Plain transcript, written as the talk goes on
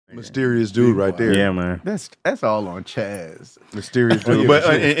Mysterious dude right there. Yeah, man. That's all on Chaz. Mysterious dude. But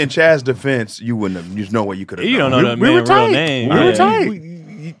in Chaz's defense, you wouldn't have. There's no way you could have. You don't know that We were man's real tight. name. We were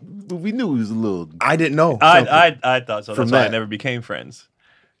tight. We knew he was a little. I didn't know. I thought so. From That's why I that. never became friends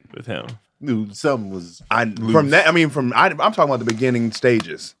with him. Knew something was. I'm talking about the beginning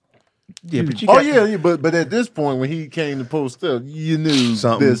stages. Yeah, but but at this point when he came to post up, you knew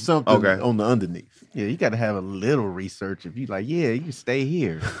there's something on the underneath. Yeah, you got to have a little research. If you like, you stay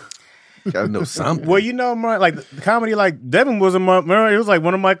here. You got to know something. Well, like the comedy, like Devin was it was like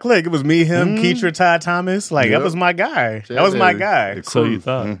one of my clique. It was me, him, Keitra, Ty Thomas. Like that was my guy. That was my guy. So you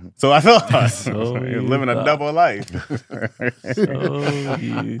thought. So I thought you living a thought. double life.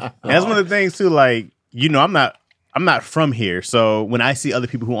 And that's one of the things too. Like I'm not from here, so when I see other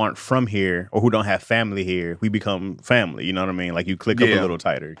people who aren't from here or who don't have family here, we become family. You know what I mean? Like you click up a little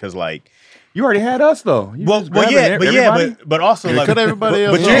tighter because like. You already had us though. But also like, cut everybody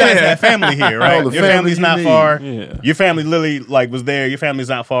else but you guys have family here, right? Your family's not far. Yeah. Your family literally like was there. Your family's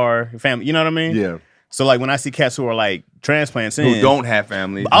not far. Your family, you know what I mean? Yeah. So like when I see cats who are like transplants in, who don't have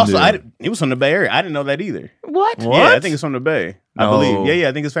family. Also, it was from the Bay Area. I didn't know that either. What? Yeah, I think it's from the Bay. I believe. Yeah,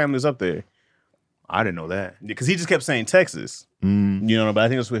 I think his family's up there. I didn't know that Because he just kept saying Texas. You know, but I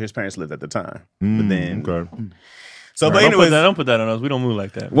think that's where his parents lived at the time. But then, so but anyways, don't put that on us. We don't move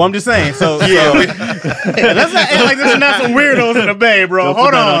like that. well, I'm just saying. So let's not act like there's not some weirdos in the Bay, bro. Don't Hold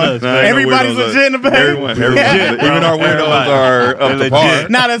put that on on, us, man. everybody's legit in the Bay. Everyone, even our weirdos are up to par.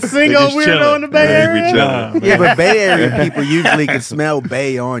 Not a single just weirdo chilling. in the Bay Area. Yeah, but Bay Area people usually can smell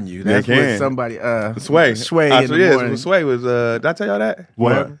Bay on you. That's They what can. somebody Sway. Sway in the Yes, morning. Sway was. Did I tell y'all that?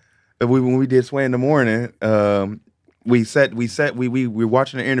 What? When we did Sway in the morning, we were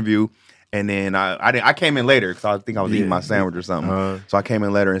watching an interview, and then I came in later because I think I was eating my sandwich or something. So I came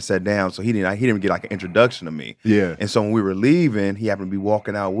in later and sat down. So he didn't get like an introduction to me. Yeah. And so when we were leaving, he happened to be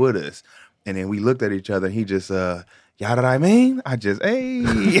walking out with us, and then we looked at each other. And he just y'all know what I mean? I just, hey.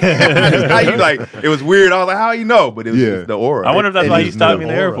 How you like? It was weird. I was like, how you know? But it was just the aura. I wonder if that's why he is stopped the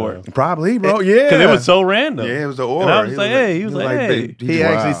me in the aura. airport. Probably, bro. Yeah. Because it was so random. Yeah, it was the aura. And I was like, hey. He was like, hey. He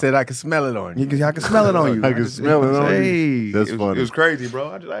actually said, I can smell it on you. I can smell it on you. I can smell it on you. That's funny. It was crazy,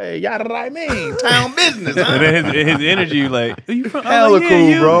 bro. I just like, hey, y'all know what I mean? Town business, huh? And then his energy, like, are you from? Hella like, yeah, cool,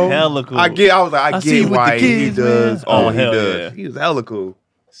 you. bro. Hella cool. I see you get with why the kids, he does man. all Oh, he hell does. yeah. He was hella cool.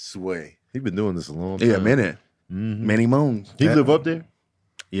 Sway. He been doing this a long time. Yeah, a minute. Many moons. He live up there?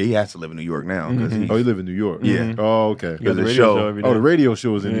 Yeah, he has to live in New York now. Oh, he live in New York. Yeah. Oh, okay. He got the the radio show. every Oh, day. the radio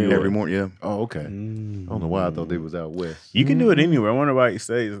show is in New York. Every morning, yeah. Oh, okay. I don't know why I thought they was out west. You can do it anywhere. I wonder why he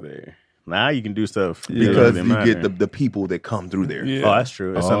stays there. Now you can do stuff Because it you doesn't get matter. the people that come through there. Yeah. Oh, that's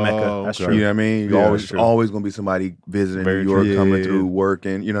true. It's a mecca. That's okay. true. You know what I mean? You Yeah, always that's true. always gonna be somebody visiting Very New York, true. coming Yeah. through,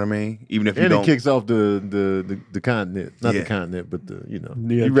 working. You know what I mean? Even if you And don't. it kicks off the continent. Not Yeah. the continent, but the,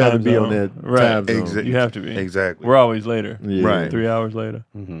 Yeah, you'd rather time be on zone. that Right. time zone. Exactly. You have to be. Exactly. We're always later. Yeah. Right. 3 hours later.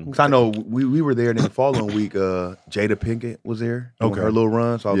 Because I know we were there, and then the following week, Jada Pinkett was there on Okay. her little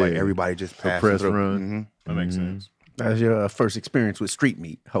run. So I was like, Yeah. everybody just Her passed press through. run. That makes sense. That was your first experience with street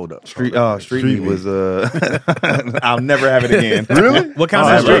meat. Hold up. Street meat was I'll never have it again. Really? What kind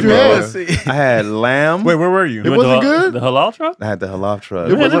I of street had, meat? I had lamb. Wait, where were you? It wasn't good? The halal truck? I had the halal truck.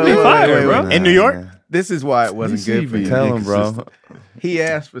 It wasn't wait, fire, wait, bro. wait. In New York? This is why it wasn't good for you. Tell him, bro. He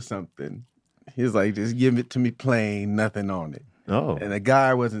asked for something. He was like, just give it to me plain, nothing on it. Oh. And the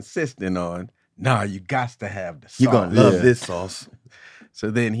guy was insisting on, nah, you got to have the sauce. You're gonna love Yeah. this sauce. So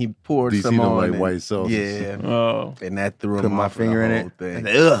then he poured DC some don't on. like and- white sauces. Yeah. Oh. And that threw him Put my off finger the in whole it. thing. And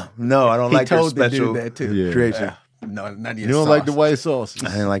ugh, no, I don't He like your told the special dude that too. Yeah. creation. No, not your You don't sauce. like the white sauces.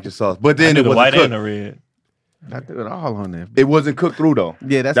 I didn't like your sauce, but I then knew it the wasn't white cooked. and the red. I threw it all on there. It wasn't cooked through though.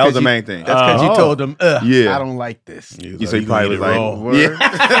 Yeah, that's that was 'cause the you- main thing. That's because you Oh. told him, Yeah. I don't like this. You say you probably was like, Word. yeah,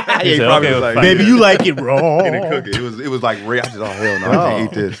 yeah, he said, probably okay, was like, fine. Baby, you like it raw. He didn't cook it. It was like real. I just, oh hell no, I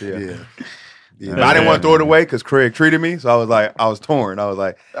can't eat this. Yeah. Yeah. But I didn't want to throw it away because Craig treated me, so I was torn. I was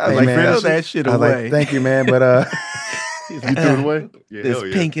like, I was hey, like, man, throw that shit I was away. like, thank you, man, but He's You like, threw it away? yeah, There's hell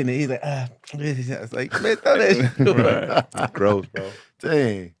yeah. pink in it. He's like, I was like, man, throw that shit away. Gross, bro.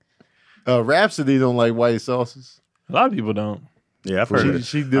 Dang. Rhapsody don't like white sauces. A lot of people don't. Yeah, I've heard it.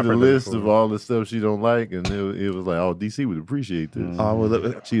 She did I've a heard that list before. of all the stuff she don't like, and it was like, oh, DC would appreciate this. Oh, well,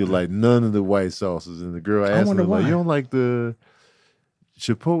 look, She was like, none of the white sauces. And the girl asked wonder her, like, why. you don't like the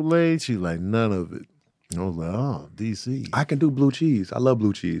Chipotle? She like, none of it. I was like, oh, DC. I can do blue cheese. I love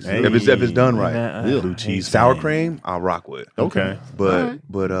blue cheese if it's done right. Blue cheese, sour cream, I'll rock with. Okay, but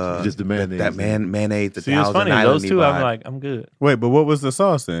just the mayonnaise. That mayonnaise. The See, it's funny. Those two, I'm like, I'm good. Wait, but what was the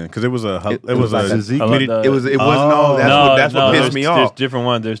sauce then? Because it was a tzatziki. It wasn't. No, that's what pissed me off. There's different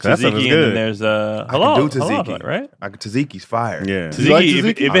ones. There's tzatziki and then there's halal. I can do tzatziki. Halal, right? Tzatzik's fire. Yeah,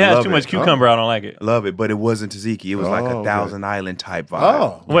 tzatziki. If it has too much cucumber, I don't like it. Love it, but it wasn't tzatziki. It was like a Thousand Island type vibe.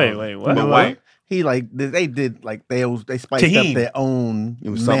 Oh, wait, what? He they did like they spiced up their own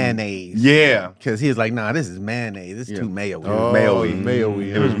mayonnaise. Yeah, because he was like, nah, this is mayonnaise. This is too mayo-y. Mayo-y.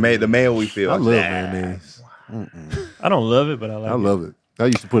 It was the mayo-y feel. I love mayonnaise. I don't love it, but I like it. I love it. I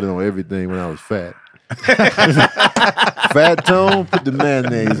used to put it on everything when I was fat. Fat Tone, put the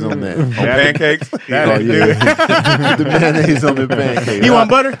mayonnaise on that. On pancakes? Put the mayonnaise on the pancakes. You want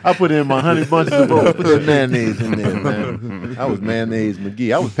butter? I put in my honey bunches of oats. Put that mayonnaise in there, man. I was mayonnaise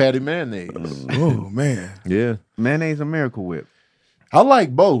McGee. I was Patty Mayonnaise. Oh, man. Yeah. Mayonnaise or Miracle Whip? I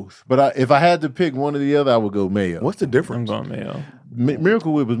like both, but if I had to pick one or the other, I would go mayo. What's the difference? I'm going mayo.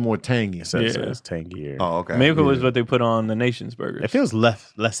 Miracle Whip is more tangy. It's tangier. Oh, okay. Miracle is what they put on the Nation's burgers. It feels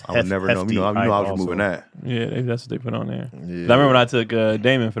less. I would never know. I was removing that. Yeah, that's what they put on there. Yeah. I remember when I took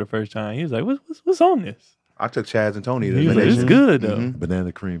Damon for the first time. He was like, "What's on this?" I took Chaz and Tony. He was like, "It's good though."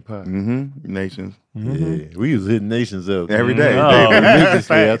 Banana cream pie. Nations. Yeah, we was hitting Nations up every day. As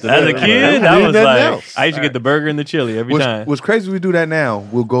a kid, I was like, I used to get the burger and the chili every time. What's crazy? We do that now.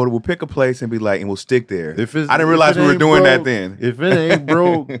 We'll pick a place and be like, and we'll stick there. I didn't realize we were doing that then. If it ain't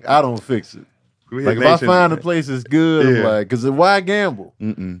broke, I don't fix it. Like if I find a place that's good, I'm like, because why gamble?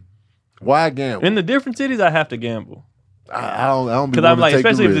 Why gamble? In the different cities, I have to gamble. I don't because I'm like,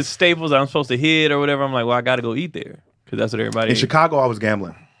 especially if it's staples that I'm supposed to hit or whatever. I'm like, well, I got to go eat there because that's what everybody. In Chicago, I was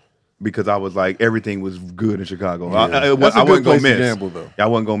gambling because I was like, everything was good in Chicago. Yeah. I wasn't gonna miss. Gamble, though. I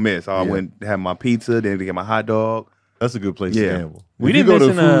wasn't gonna miss. I went have my pizza, then to get my hot dog. That's a good place to gamble. We didn't go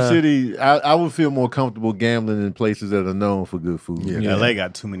to Food City. I would feel more comfortable gambling in places that are known for good food. Yeah. LA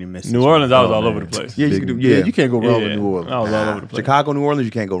got too many misses. New Orleans, I was all over the place. Yeah, you can't go wrong with New Orleans. I was all over the place. Chicago, New Orleans,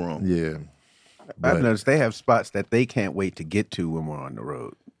 you can't go wrong. Yeah. I've noticed they have spots that they can't wait to get to when we're on the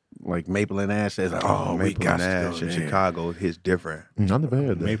road. Like Maple and Ash says, Maple and Ash in Chicago hits different. I never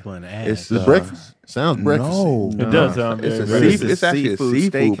had that. Maple and Ash. It's breakfast. Sounds breakfast. No, it does sound. It's actually a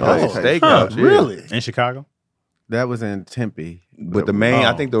seafood place. Steakhouse. Really? In Chicago? That was in Tempe. But the main,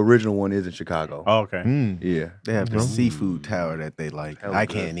 I think the original one is in Chicago. Oh, okay. Yeah. They have the seafood tower that they like. I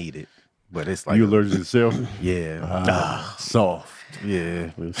can't eat it. But it's like you allergic to shellfish? Yeah. Soft.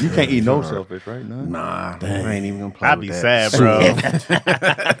 Yeah. You can't eat no shellfish, right? Nah. I ain't even gonna play I'd with be that. sad, bro.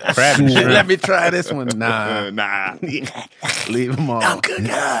 Crab and shrimp. Let me try this one. Nah. Leave them all. I'm good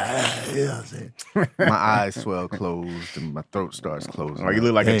guy. My eyes swell closed and my throat starts closing. Or you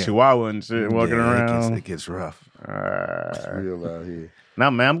look like a chihuahua and shit walking around. It gets rough. It's real out here. Nah,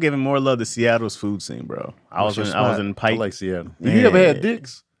 man, I'm giving more love to Seattle's food scene, bro. I was in Pike. I like Seattle. Have you ever had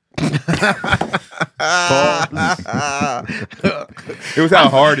dicks? It was how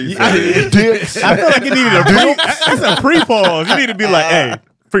hard he said it. Dicks. I feel like you needed a pre-pause. You need to be like, hey,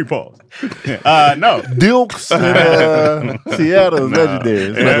 pre-pause. No. Dilks in Seattle is legendary.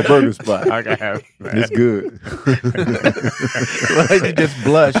 It's like a burger spot. I can have It's good. Like you just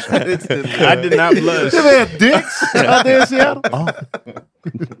blushed. I did not blush. You ever had dicks out there in Seattle? Oh.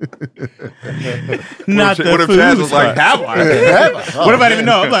 Not the What if food Chaz was like, spot. have I? What if I didn't even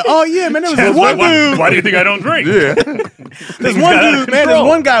know? I'm like, oh yeah, man, there was this one dude. Why do you think I don't drink? Yeah. There's one dude, man. There's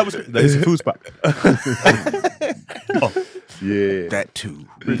one guy was. There's a food spot. Yeah. That too.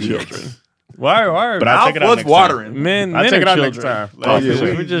 Children. Why? But I'll check it out next watering. time. Men I'll are check it out children. next time. Oh, Like, yeah.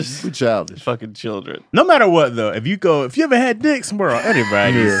 We're just We childish. fucking children. no matter what, though, if you ever had dicks, we're all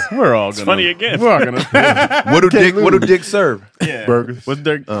we're all gonna. funny again. We're all gonna. What do dicks serve? Yeah. Burgers. What's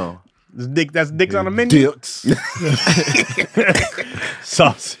dick? Oh. That's dicks on the menu. Dicks.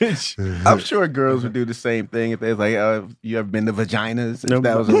 Sausage. I'm sure girls would do the same thing if they was like, you ever been to Vaginas? If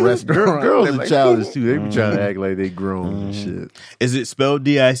that was a restaurant. Girls They're are like, childish too. They be trying to act like they grown and shit. Is it spelled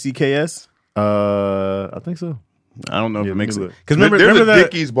Dicks? I think so. I don't know if it makes let me it. look. Because There's remember a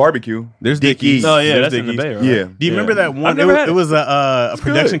that Dickie's barbecue. there's Dickies. Oh yeah, There's that's in the Dickies. Bay, right? Yeah. Do you remember that one? I've never had It was a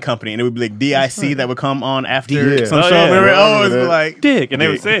production good. company, and it would be like DIC that would come on after Yeah. some Oh, show. yeah. Remember? I Oh, remember it's that. like Dick, and they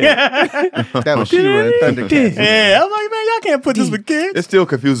would say it. That was She-Ra and Thundercats. Yeah, I'm like, man, y'all can't put this with kids. It still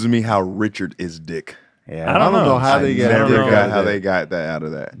confuses me how Richard is Dick. Yeah, I don't know how they got Never Dick got out how of they that. got that out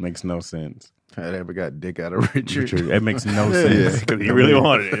of that. makes no sense. I never got dick out of Richard. It makes no sense. Because he really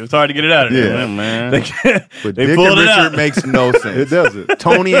wanted it. It was hard to get it out of there. Yeah. Man. They But They Dick pulled and it Richard out. makes no sense. It doesn't.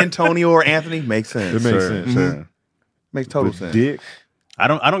 Tony, Antonio, or Anthony makes sense. It makes sense. Sure. Makes total But sense. Dick. I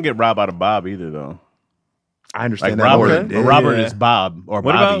don't get Rob out of Bob either though. I understand like that. Robert is Bob or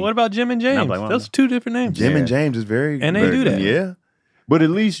Bobby. What about Jim and James? Like, Those are two different names. Jim and James is very, and they do that. Yeah, but at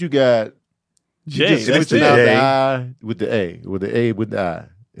least you got Jay. Just switching out the I with the A, with the I,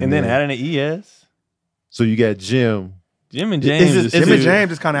 and then adding an ES. So you got Jim. Jim and James. Jim and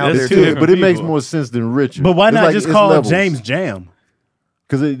James is kind of out there too, but it makes more sense than Richard. But why not just call James Jam?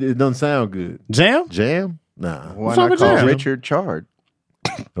 Because it doesn't sound good. Jam? Nah. Why not call Richard Chard?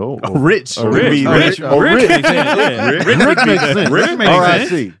 Rich. Rich makes sense. Rich makes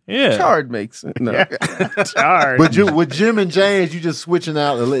sense. Yeah. Chard makes sense. No. Chard. But with Jim and James, you just switching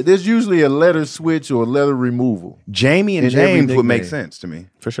out. There's usually a letter switch or a letter removal. Jamie and James would make sense to me.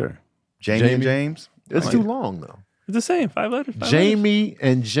 For sure. Jamie and James? It's too long, though. It's the same. 5 letters. Jamie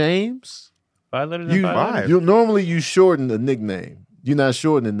and James? 5 letters and 5 letters. Normally, you shorten a nickname. You're not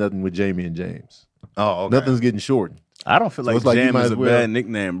shortening nothing with Jamie and James. Oh, okay. Nothing's getting shortened. I don't feel like Jam is a bad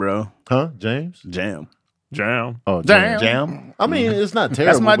nickname, bro. Huh? James? Jam. Oh, Jam. I mean, it's not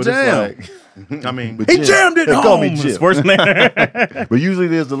terrible. That's my jam. I mean, he jammed it home. Call me Chip. First name. But usually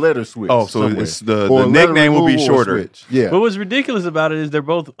there's the letter switch. Oh, so somewhere. it's the nickname will be shorter. Yeah. But what's ridiculous about it is they're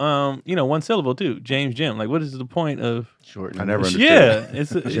both, one syllable too. James, Jim. Like, what is the point of short? I never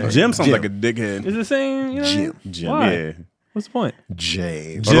understood. Yeah, Jim sounds like a dickhead. It's the same. You know, Jim. Why? Yeah. What's the point?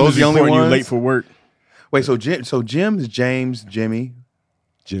 James. Jim those is the only reporting you ones? late for work. Wait, so Jim's James, Jimmy.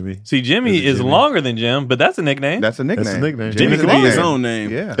 See, Jimmy is longer than Jim, but that's a nickname. That's a nickname. That's a nickname. Jimmy could be his own name.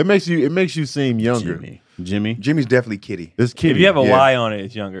 Yeah. It makes you seem younger. Jimmy. Jimmy's definitely Kitty. It's Kitty. If you have a Y on it,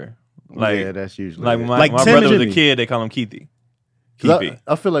 it's younger. Like, yeah, that's usually like it. my Like Tim brother was a Jimmy. kid, they call him Keithy.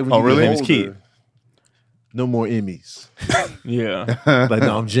 I feel like when you really? get His kid. older, no more Emmys. Yeah. Like,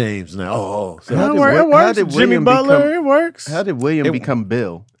 no, I'm James now. Oh, so It works. Jimmy William Butler, it works. How did William become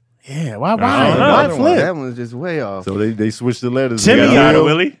Bill? Yeah, why That flip? one's just way off. So they switched the letters. Timmy, They got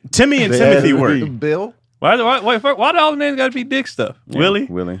Willie. Timmy and They Timothy added work. B. Bill? Why do all the names got to be Dick stuff? Willie?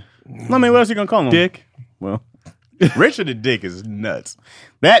 Willie. I mean, what else you gonna call him? Dick? Well, Richard and Dick is nuts.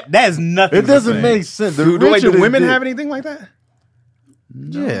 That is nothing. It doesn't make sense. Do women have anything like that?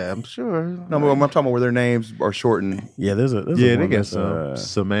 Yeah, I'm sure. No, I'm talking about where their names are shortened. Yeah, there's a Yeah, one they got that's, some.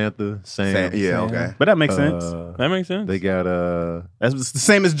 Samantha, Sam. Yeah, okay. but that makes sense. That makes sense. They got That's the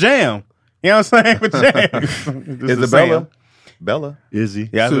same as Jam. You know what I'm saying? With Jam, Isabella. Bella. Izzy.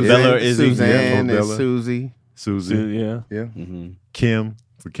 Yeah, Suzanne, Bella is Suzanne Yeah, and Bella. Susie. Susie. Yeah. Yeah. Kim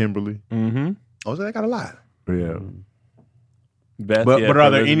for Kimberly. Mm-hmm. Oh, so they got a lot. Yeah. Beth, But yeah, are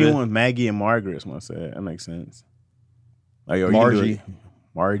there Elizabeth. anyone? Maggie and Margaret. Must say that makes sense. Like, you can do Margie. it.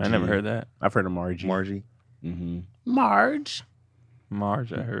 Margie. I never heard that. I've heard of Margie. Margie. Marge.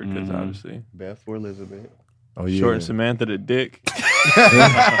 Marge, I heard, because obviously. Beth or Elizabeth. Oh yeah. Short Samantha to Dick.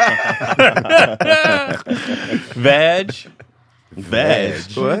 Vag.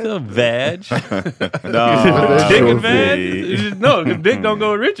 What? Vag. No. Dick and Vag? No, because Dick don't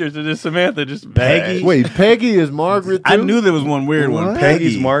go with Richard, so just Samantha, just Peggy. Vag. Wait, Peggy is Margaret too? I knew there was one weird one.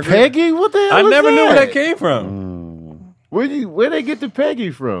 Peggy's Margaret. Peggy? What the hell I is never knew where that that came from. Where they get the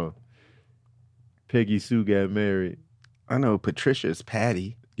Peggy from? Peggy Sue got married. I know Patricia's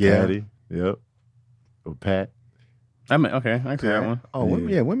Patty. Yeah. Patty. Yep. Or Pat. I mean, okay, I see that one. Oh,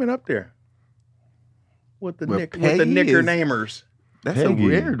 women up there. With the Well, with the Peggy knicker is- namers. That's Peggy. a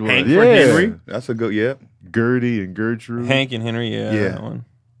weird one. Hank Yeah. for Henry. That's a good. Yep. Gertie and Gertrude. Hank and Henry, yeah. Yeah. That one.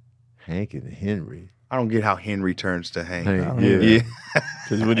 Hank and Henry. I don't get how Henry turns to Hank. Hank. Yeah. Yeah.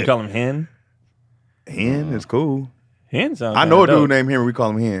 Because what do you call him, Hen? Hen is cool. Hen sounds I know a kinda dude named Henry. We call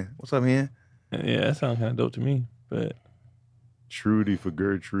him Hen. What's up, Hen? dope. Yeah, that sounds kind of dope to me. But Trudy for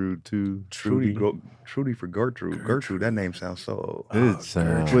Gertrude too. Trudy for Gertrude. Gertrude. That name sounds so. It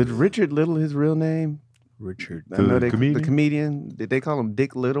sounds. Was Richard Little his real name? Richard. I know The the comedian? comedian. Did they call him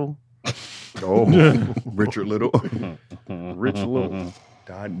Dick Little? Oh, Richard Little. Rich Little.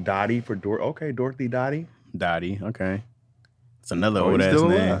 Dottie for Dorothy Dottie. Dottie. Okay. It's another Oh, old he's ass still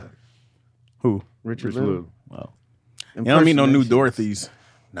name. alive. Who? Richard Rich Little. Little. Wow. You don't meet no new Dorothys.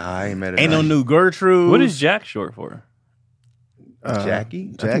 Nah, I ain't met it. Ain't no new Gertrude. what is Jack short for?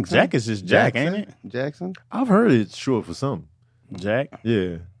 Jackie? I think Jack is just Jack, ain't it? Jackson? I've heard it's short for something. Jack.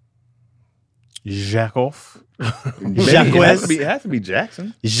 Yeah. Jack off. Maybe it has to be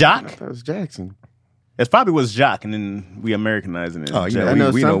Jackson. I Jacques. thought it was Jackson. It probably was Jacques, and then we Americanizing it. Oh, you Jack. know, I know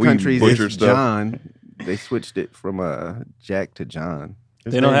we some we countries butcher it's stuff. John. They switched it from Jack to John.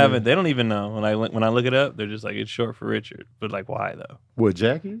 They don't have it. They don't even know. When I look it up, they're just like, it's short for Richard. But like, why though? What,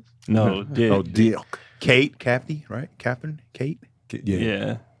 Jackie? No, Dick. Oh, Dick. Kate, Kathy, right? Catherine, Kate.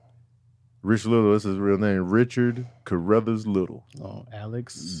 Yeah. Rich Little, that's his real name. Richard Carruthers Little. Oh,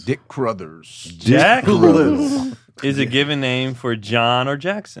 Alex. Dick Crothers. Jack Little. is a given name for John or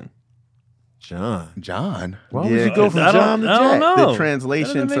Jackson. John. Why would you go from John to Jack? I don't know. The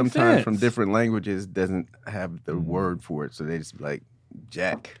translation sometimes from different languages doesn't have the word for it, so they just be like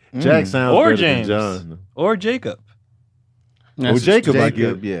Jack. Jack sounds or better James than John. or Jacob. Well, Jacob, I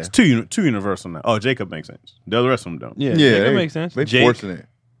get. Yeah, it's too universal now. Oh, Jacob makes sense. The other rest of them don't. Yeah, Jacob makes sense. They forcing it.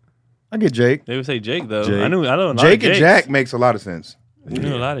 I get Jake. They would say Jake though. Jake. I don't know. Jake and Jack makes a lot of sense. I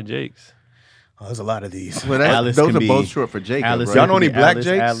knew a lot of Jakes. Oh, there's a lot of these. Well, those are both short for Jacob. Alice, right? Y'all know any black Alice,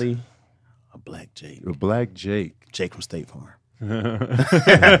 Jakes? Allie, a black Jake. A black Jake. Jake from State Farm.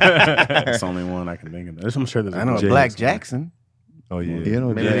 That's the only one I can think of. I'm sure there's I know a Black Jackson. Oh, yeah.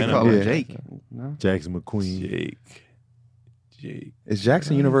 Maybe they call him Jake. No? Jackson McQueen. Jake. Is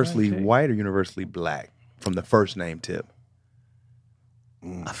Jackson universally white or universally black from the first name tip?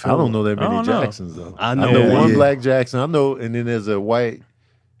 I don't know that many Jacksons, though. I know one black Jackson. I know, and then there's a white.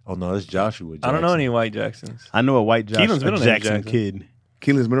 Oh, no, it's Joshua Jackson. I don't know any white Jacksons. I know a white Keelan's middle name is Jackson Jackson. kid.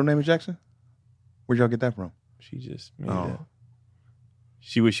 Keelan's middle name is Jackson? Where'd y'all get that from? She just made that.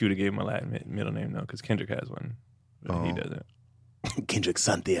 She wish she would have gave him a Latin middle name, though, because Kendrick has one. But he doesn't. Kendrick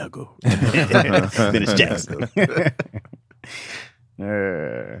Santiago. Then it's Jackson.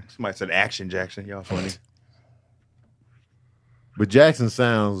 Somebody said Action Jackson. Y'all funny. But Jackson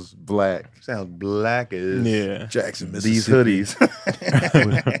sounds black. Sounds black as Jackson, these hoodies.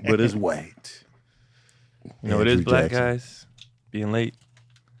 but it's white. No, it is black, guys. Being late.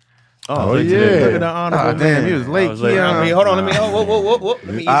 Oh, yeah. Look at the honorable damn, he was late. Hold on. Let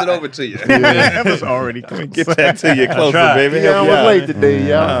me ease it over to you. That was already close. Get that to you closer, baby. Yeah, I was late today,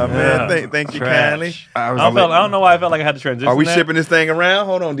 y'all. Man, thank you kindly. I don't know why I felt like I had to transition. Are we that. shipping this thing around?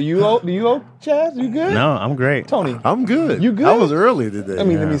 Hold on. Do you owe Chaz? You good? No, I'm great. Tony, I'm good. You good? I was early today.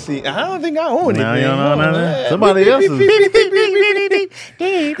 let me see. I don't think I owe anything. No, you don't know nothing. Somebody else is.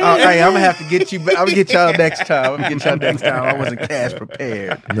 Hey, I'm gonna have to get you. I'm gonna get y'all next time. I wasn't cash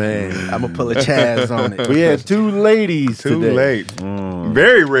prepared. Man, I'm gonna pull a Chaz on it. we had two ladies Too today. late.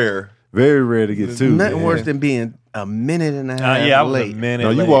 Very rare. Very rare to get two. Nothing worse than being a minute and a half I was late. a minute. No,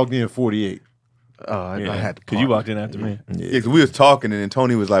 you late. walked in at 48. Oh, I had to because you walked in after me. Yeah, 'cause we was talking and then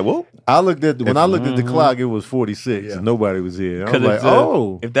Tony was like, "Whoa." When I looked at the clock, it was 46 and nobody was here. I was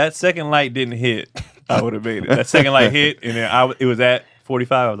like, if that second light didn't hit, I would have made it. That second light hit, and then it was at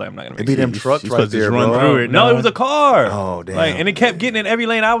 45. I was like, I'm not gonna make It be it. them trucks You're right supposed to there, just run bro. through it. No, it was a car. Oh, damn. And it kept getting in every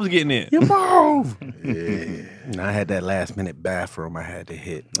lane I was getting in. You move. And I had that last minute bathroom I had to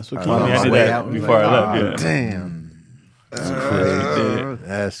hit. That's what I mean, I did that before I left. Yeah. Damn. That's crazy.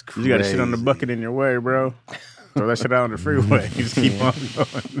 That's crazy. You got to shit on the bucket in your way, bro. Throw that shit out on the freeway. You just keep on going.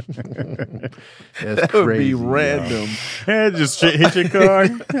 That's That would crazy. be random. Yeah, just shit hit your car.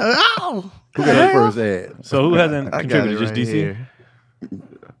 Ow! Who got the first ad? So who hasn't I got contributed? it Just right DC here.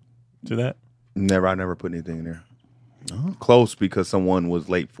 to that? I never put anything in there. Close because someone was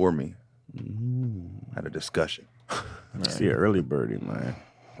late for me. Had a discussion. See an early birdie, man.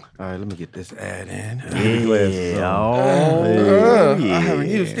 All right, let me get this ad in. Yeah. I haven't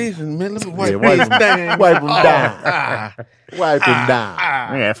used these in a minute. Let me wipe Wipe these down. them down. Wipe them down.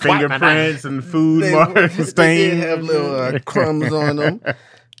 Yeah, fingerprints and food They marks did stains. have little crumbs on them.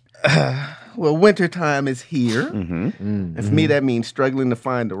 Well, wintertime is here. And for me, that means struggling to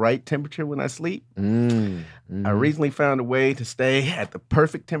find the right temperature when I sleep. I recently found a way to stay at the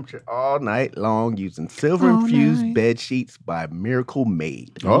perfect temperature all night long using silver-infused bed sheets by Miracle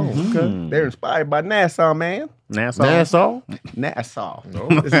Made. Oh, okay. They're inspired by Nassau, man. Nassau? Nassau.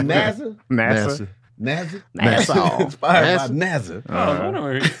 Is it NASA? NASA. NASA? Nassau. Inspired by NASA.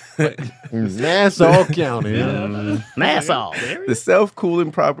 Nassau County. Nassau. The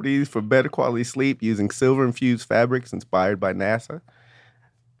self-cooling properties for better quality sleep using silver-infused fabrics inspired by NASA.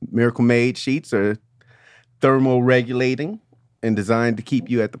 Miracle Made sheets are thermoregulating and designed to keep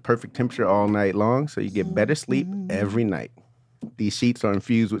you at the perfect temperature all night long so you get better sleep every night. These sheets are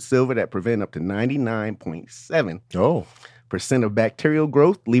infused with silver that prevent up to 99.7% of bacterial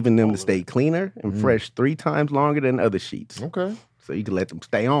growth, leaving them to stay cleaner and fresh 3 times longer than other sheets. Okay. So you can let them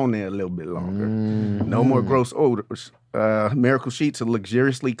stay on there a little bit longer. No more gross odors. Miracle Sheets are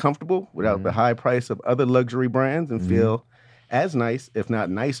luxuriously comfortable without the high price of other luxury brands and feel as nice, if not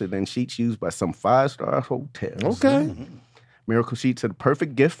nicer, than sheets used by some 5-star hotels. Okay. Miracle Sheets are the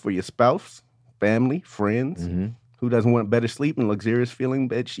perfect gift for your spouse, family, friends. Who doesn't want better sleep and luxurious feeling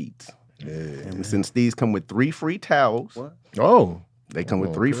bed sheets? And since these come with 3 free towels, Oh. they come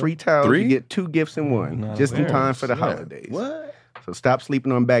with 3 free towels. 3? You get 2 gifts in one, just in time for the holidays. What? So stop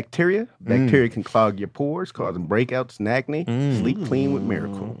sleeping on bacteria. Bacteria can clog your pores, causing breakouts and acne. Sleep clean with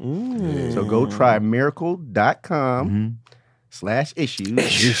Miracle. So go try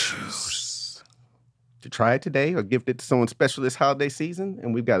miracle.com/issues. to try it today or gift it to someone special this holiday season.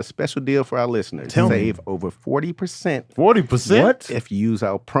 And we've got a special deal for our listeners. Save over 40%. 40%? What? If you use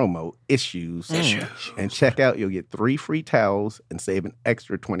our promo, Issues. And check out, you'll get 3 free towels and save an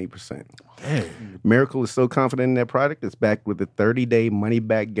extra 20%. Dang. Miracle is so confident in their product, it's backed with a 30-day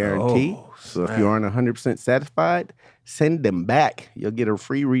money-back guarantee. So if you aren't 100% satisfied, send them back. You'll get a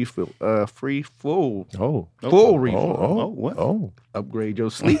free refill, full refill. What? Upgrade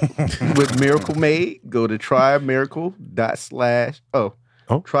your sleep with Miracle Made. Go to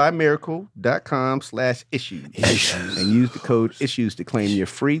trymiracle.com/issues and use the code issues to claim your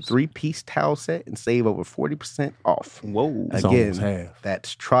free 3-piece towel set and save over 40% off. Whoa. Again,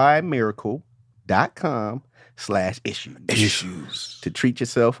 that's trymiracle.com/issues to treat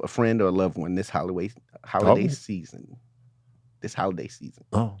yourself, a friend, or a loved one this holiday season. This holiday season.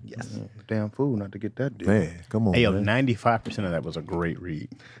 Oh, yes. Damn fool not to get that deal. Man, come on. Hey, yo, man. 95% of that was a great read.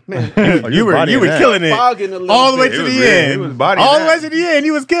 Man, you were killing it all the way to the end. All the way to the end,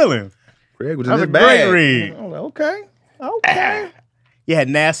 you was killing. Greg was That was a in great bag. read. I was like, okay. You had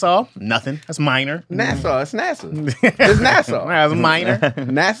Nassau, nothing. That's minor. NASA, it's NASA. It's NASA. That was minor.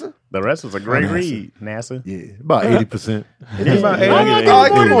 NASA? The rest was a great read. NASA. Yeah, about 80%. It's about It was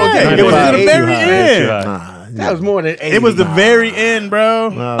That to the very end. That was more than 80. It was the very end, bro.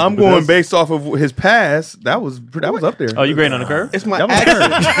 I'm going based off of his past. That was up there. Oh, you grading on the curve? It's my That was a curve.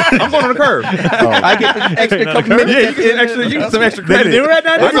 I'm going on the curve. I get the extra couple minutes. Yeah, you get some extra credit. They were at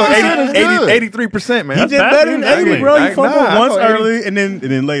 90%. 83%, man. He did better than 80, bro. You fumbled once I early and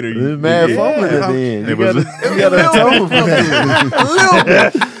then later. It's mad fumbling at the end. You got to tumble from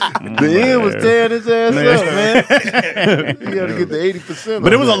the end was tearing his ass up, man. You got to get the 80%.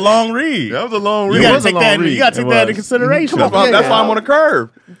 But it was a long read. That was a long You read. gotta take that into consideration. That's why I'm on the curve.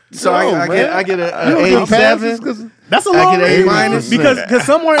 So I get a 87. That's a long get read. A minus. Because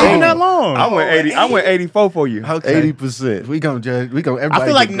some weren't even that long. I went 84 for you. 80%. We gonna judge. I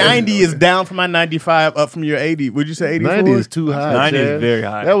feel like 90 is down from my 95, up from your 80. Would you say 84? 90 is too high. 90 Chad. is very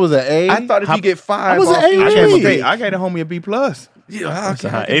high. That was an A. I thought if you get 5, I was an off A each read. mistake. I gave the homie a B+. Yeah,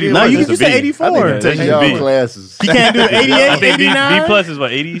 okay. 80. No, you That's can a say B. 84. I think Take that's y'all a B. classes. You can't do 88, I think B 89? plus is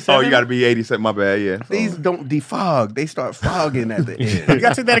what, 87? Oh, you got to be 87. My bad. Yeah. These don't defog. They start fogging at the end. You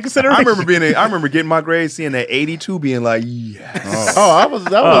got to take that into consideration. I remember getting my grade, seeing that 82, being like, yes. Oh, that was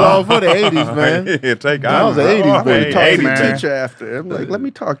all for the 80s, man. Yeah, take That was the 80s, I'm baby. gonna talk to 80, the man. teacher after. I'm like, let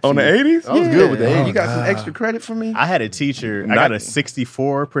me talk to On you. the 80s? I was good with the 80s. You got some extra credit for me? I had a teacher. I got a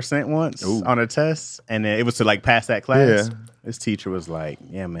 64% once on a test, and it was to like pass that class. Yeah. This teacher was like,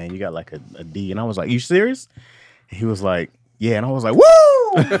 "Yeah, man, you got like a D," and I was like, "You serious?" And he was like, "Yeah," and I was like, "Woo!"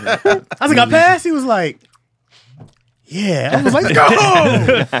 I was like, "I passed." He was like, "Yeah." I was like, "Let's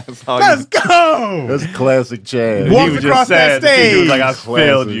go, let's go." That's classic Chad. Walked He was across just sad. that He was stage like, I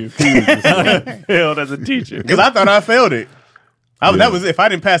failed you. I failed as a teacher. because I thought I failed it. That was if I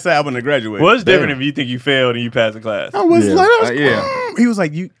didn't pass that, I wouldn't have graduated. What's different if you think you failed and you passed the class? I was Yeah. like, He was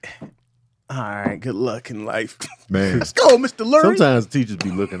like, "You." All right, good luck in life. Man. Let's go, Mr. Lurie. Sometimes teachers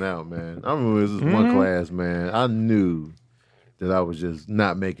be looking out, man. I remember this one class, man. I knew that I was just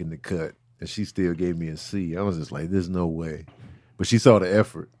not making the cut, and she still gave me a C. I was just like, "There's no way," but she saw the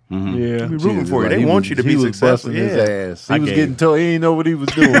effort. Yeah. She Rooting was for you. like, They he want was- you to he be was successful. busting his Yeah. ass. He was getting told he didn't know what he was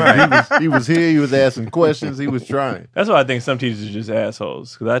doing. He was here. He was asking questions. He was trying. That's why I think some teachers are just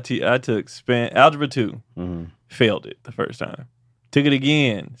assholes. Because I took Algebra 2, failed it the first time. Took it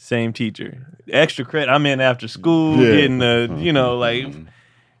again, same teacher. Extra credit. I'm in after school, getting the,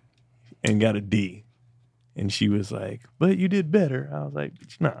 and got a D. And she was like, "But you did better." I was like,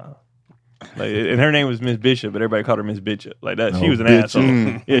 "Nah." Like, and her name was Miss Bishop, but everybody called her Miss Bishop. Like that, she was an asshole.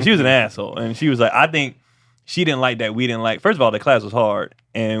 Yeah, she was an asshole, and she was like, I think she didn't like that. We didn't like. First of all, the class was hard,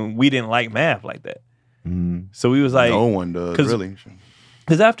 and we didn't like math like that. So we was like, No one does, really.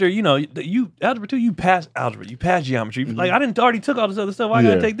 because after you algebra 2, you pass algebra, you pass geometry. Like I didn't already took all this other stuff. Why I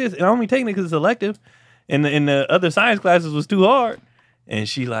gotta take this? And I'm only taking it because it's elective, and the other science classes was too hard. And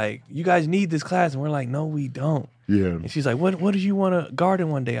she like, "You guys need this class," and we're like, "No, we don't." Yeah. And she's like, "What do you want to garden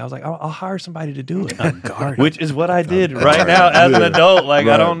one day?" I was like, "I'll hire somebody to do it." Which is what I did right now as an adult. Like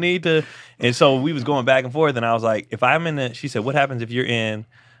I don't need to. And so we was going back and forth, and I was like, "If I'm in the," she said, "What happens if you're in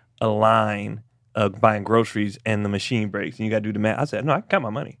a line buying groceries and the machine breaks and you got to do the math?" I said, "No, I can count my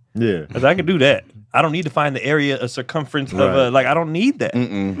money. Yeah. I said, I can do that. I don't need to find the area, a circumference of I don't need that."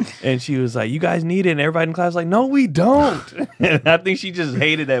 And she was like, "You guys need it." And everybody in class was like, "No, we don't." And I think she just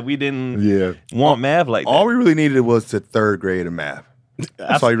hated that we didn't want math like that. All we really needed was to third grade of math.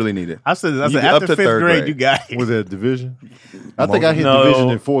 That's all you really needed. I said You get after up to 5th third grade, grade. you got it. Was that division? I think I hit No. division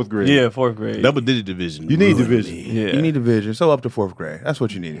in 4th grade. Yeah, 4th grade. Double digit division. You need ruined division. me. Yeah. You need division. So up to 4th grade. That's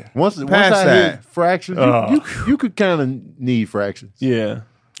what you needed. Once I that. hit fractions, you could kind of need fractions. Yeah.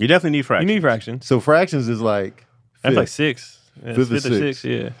 You definitely need fractions. You need fractions. So fractions is like That's fifth. like 6. Yeah, Fifth or 5th or sixth.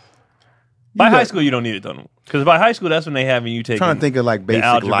 6th, yeah. By high school, you don't need it, though. Because by high school, that's when they having you take. Trying to think of like basic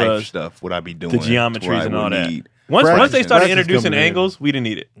algebras, life stuff. What I be doing? the to where geometries I and all would that. need- Once they Fractions started coming introducing in. angles, we didn't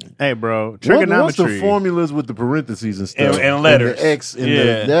need it. Hey, bro, What's trigonometry. the formulas with the parentheses and stuff And letters. the X and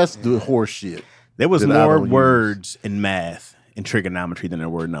Yeah. that's the horse shit. There was that I more don't use. words in math and trigonometry than there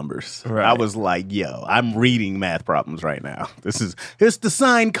were numbers. Right. I was like, yo, I'm reading math problems right now. Here's the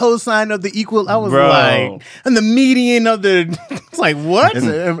sine, cosine of the equal. I was Bro. like, and the median of the. It's like, what?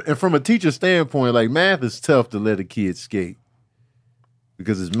 And from a teacher standpoint, like math is tough to let a kid skate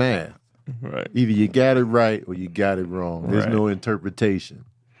because it's math. Right. Either you got it right or you got it wrong. There's Right. no interpretation.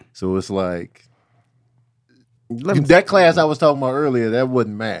 So it's like that class I was talking about earlier, that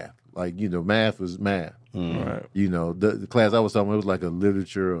wasn't math. Like, math was math. Right. The class I was talking about, it was like a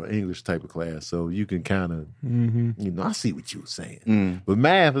literature or English type of class. So you can kind of, I see what you were saying. But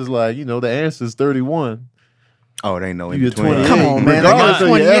math is like, the answer is 31. Oh, it ain't no in You get between. 28. Come on, man. Regardless I got of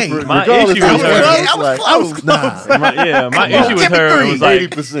your 28. effort, My regardless issue of was your her. effort, I was it's close. Nah, My issue with her was like,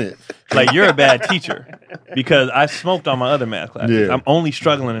 80%. like you're a bad teacher because I smoked on my other math classes. Yeah. I'm only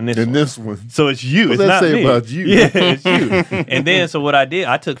struggling in this And one. this one. So it's you. What's It's that not say me. about you? Yeah, it's you. And then so what I did,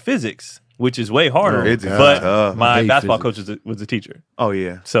 I took physics, which is way harder. It's but tough. I my hate basketball physics. coach was a teacher, Oh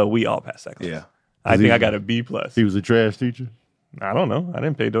yeah, so we all passed that class. yeah. I think I got a B plus. He was a trash teacher. I don't know. I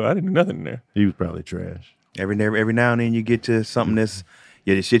didn't pay. I didn't do nothing in there. He was probably trash. Every now and then you get to something that's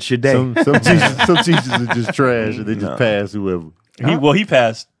this shit's your day. Some teachers are just trash and they just pass whoever. He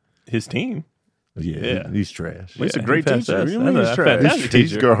passed his team. Yeah, he's trash. He's a Yeah, great he passed teacher. us. What do you mean That's he's a trash? fantastic He's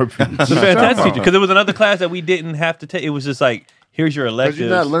teacher. garbage. He's a fantastic teacher because there was another class that we didn't have to take. It was just like, here's your Because electives. you're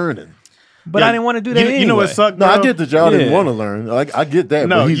not learning. But I didn't want to do that anyway. You know what sucked? No, bro? I get that y'all didn't Yeah. want to learn. Like I get that.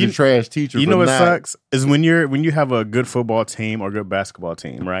 No, but he's you- a trash teacher. You know for what not- sucks is when you have a good football team or good basketball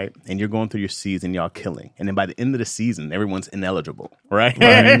team, right? And you're going through your season, y'all killing, and then by the end of the season, everyone's ineligible, right?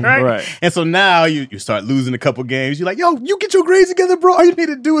 Right. And so now you start losing a couple games. You're like, yo, you get your grades together, bro. All you need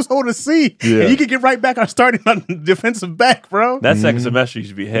to do is hold a C, Yeah. and you can get right back on starting on defensive back, bro. That second semester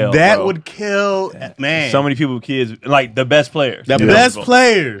used to be hell. That bro. would kill, man. So many people, kids, like the best players. the best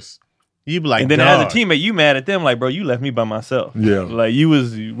players. You'd be like, And then dog. as a teammate, you mad at them, like, bro, you left me by myself. Yeah. Like we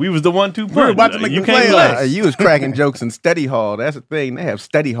was the 1-2 punch. about to Like, make you the can't playoffs. play. You was cracking jokes in study hall. That's the thing. They have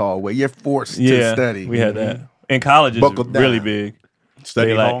study hall where you're forced to Yeah, study. we had that. In college, it's Buckle really down. big. Study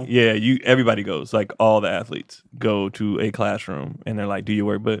They like, hall? yeah, everybody goes. Like all the athletes go to a classroom and they're like, "Do your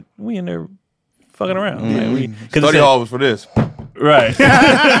work?" But we in there fucking around. Like, we, 'cause Study it's hall was for this. right?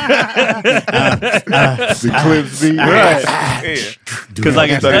 The clips be Right. Because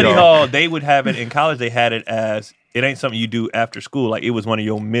like in Study study hall. hall, they would have it in college. They had it as it ain't something you do after school. Like it was one of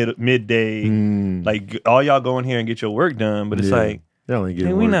your midday. Like all y'all go in here and get your work done. But it's Yeah. like, Y'all ain't hey,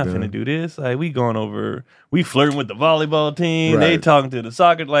 getting we work not done. finna do this. Like we going over. We flirting with the volleyball team. They Right. talking to the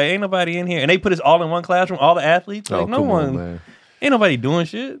soccer. Like ain't nobody in here. And they put us all in one classroom. All the athletes. Like Oh, no come one. on, man. Ain't nobody doing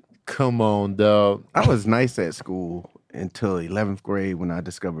shit. Come on, dog. I was nice at school until 11th grade when I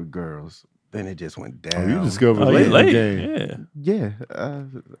discovered girls. Then it just went Oh, down. you discovered Oh, late you in the late. game. Yeah. Yeah,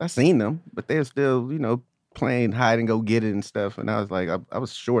 I seen them, but they're still, playing hide and go get it and stuff. And I was like, I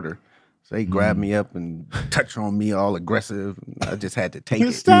was shorter. So they grabbed me up and touched on me all aggressive. And I just had to take it. You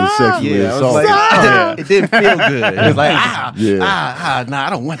was sexually Yeah, I was like, assaulted. it didn't feel good. It was like, Yeah. nah, I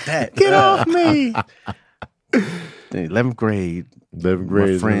don't want that. Get off me. In 11th grade, 11th grade.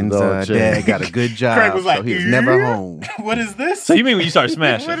 my is friend's when it all dad changed. got a good job, Craig was like, so he was never home. What is this? So you mean when you start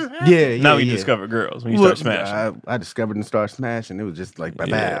smashing? Yeah, Now we discover girls when you start smashing. I discovered and started smashing. It was just like, bye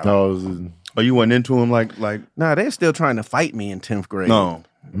Yeah. bye. No, it was- Oh, you went into him like Nah, they're still trying to fight me in 10th grade. no.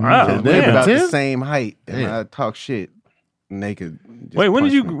 Wow, Damn, They're man. about the 10th? same height, and Damn. I talk shit, and they could. Just Wait, when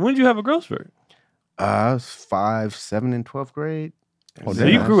punch did me. you have a growth spurt? I was 5'7" in 12th grade. So Then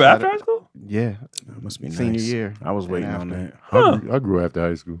you I grew after started- high school? Yeah, That must be senior nice. year. I was waiting and on after. that. Huh. I grew after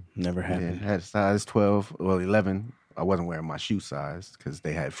high school. Never Yeah, happened. had size 12, well 11. I wasn't wearing my shoe size because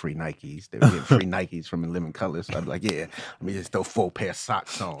they had free Nikes. They were getting free Nikes from In Living Colors. So I'd be like, yeah, let me just throw 4 pair of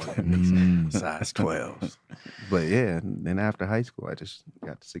socks on. That makes size 12. But yeah, and then after high school, I just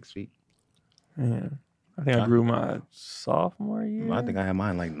got to 6 feet. Yeah. I think I grew my sophomore year. I think I had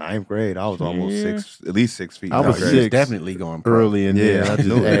mine like 9th grade. I was almost Yeah. at least 6 feet. I was Ninth grade. six. It's definitely going pro. Early and then Yeah. I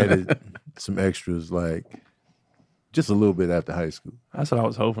just added some extras, like just a little bit after high school. That's what I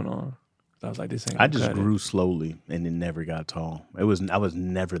was hoping on. I was like, this ain't. I just grew slowly and then never got tall. I was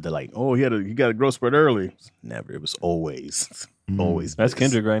never the like, oh, you got a growth spurt early. Never. It was always always. That's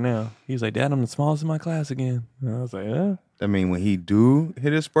Kendrick right now. He's like, Dad, I'm the smallest in my class again. And I was like, I mean, when he do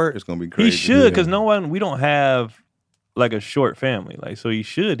hit his spurt, it's gonna be crazy. He should, because we don't have like a short family, like so he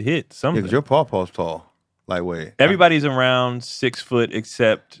should hit something. Because your pawpaw's tall, lightweight. Everybody's around 6 foot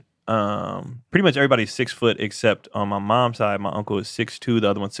except pretty much everybody's 6 foot except on my mom's side. My uncle is 6'2", the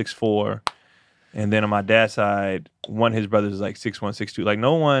other one's 6'4", and then on my dad's side, one of his brothers is like 6'1", 6'2". Like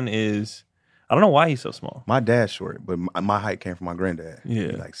no one is. I don't know why he's so small. My dad's short, but my height came from my granddad. Yeah,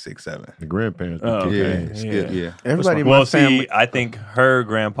 he's like 6'7". The grandparents. Yeah. Everybody in well, my family. see, I think her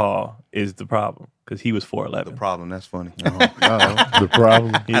grandpa is the problem because he was 4'11". The problem. That's funny. The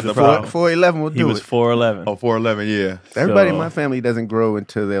problem. He's the problem. 4'11" will do He was it. 4'11". Oh, 4'11", yeah. Everybody in So- my family doesn't grow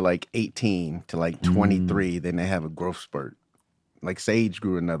until they're like 18 to like 23. Then they have a growth spurt. Like Sage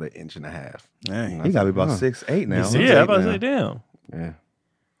grew another 1.5 inches. Dang. He got to be about 6'8" now. Yeah, I'm about to say, damn. Yeah.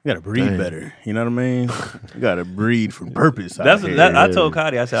 You gotta breed better. You know what I mean? You gotta breed for purpose. That's I told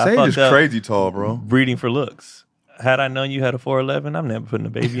Cody. I said I Sage fucked is up crazy tall, bro. breeding for looks. Had I known you had a 4'11", I'm never putting a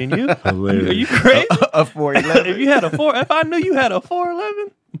baby in you. Hilarious. Are you crazy? A 4'11". If you had if I knew you had a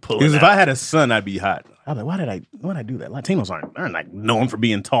 4'11", pull Because it if out. I had a son, I'd be hot. I'd be like, why did I do that? Latinos aren't like known for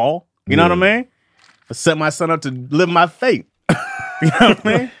being tall. You know what I mean? I set my son up to live my fate. You know what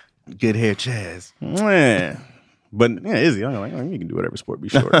I mean? Good hair, Chaz. Man. But yeah, Izzy, I'm like, you can do whatever sport, be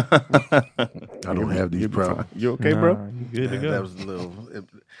short. I don't have these problems. You okay, bro? Nah, you good to go. That was a little.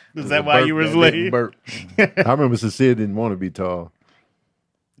 Is that why you were late? I remember Sincere didn't want to be tall.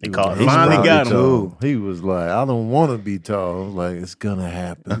 He called. He Finally was got him. tall. He was like, I don't want to be tall. I was like, it's gonna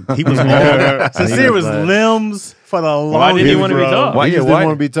happen. He was all Sincere was like- limbs for the longest. Why didn't he want to be bro. tall? Why? He just why? didn't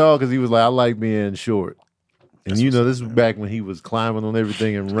want to be tall because he was like, I like being short. And you know, this was back when he was climbing on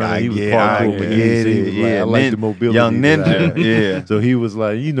everything and running. He was parkour. But he was like, I like the mobility. Young that I have. ninja, yeah. So he was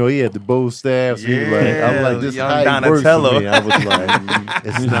like, you know, he had the bow staff. So he was like, I'm like, this young height works for Donatello. me. I was like,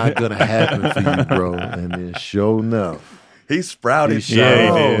 it's not gonna happen for you, bro. And then sure enough, He sprouted.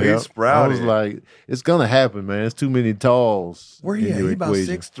 Yeah, he did. He sprouted. I was like, it's gonna happen, man. It's too many talls. where he in at? your He about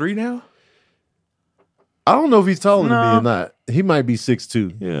equation. 6'3" now? I don't know if he's taller than me No. or not. He might be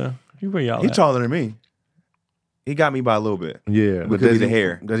 6'2". Yeah, you where y'all He at? taller than me. He got me by a little bit. Yeah, But could be the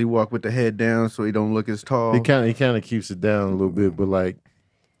hair. Does he walk with the head down so he don't look as tall? he kind of keeps it down a little bit. But like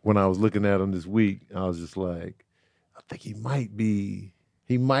when I was looking at him this week, I was just like, I think he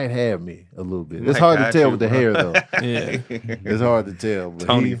might have me a little bit. It's I hard to got tell you, with the bro. hair though. Yeah, It's hard to tell. But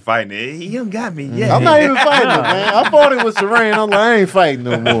Tony fighting it. He don't got me yet. I'm not even fighting him, man. I fought it with Serene. I'm like, I ain't fighting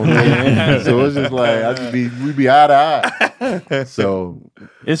no more, man. So it's just like we be eye to eye. So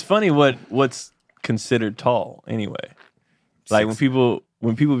it's funny what's considered tall anyway. Like when people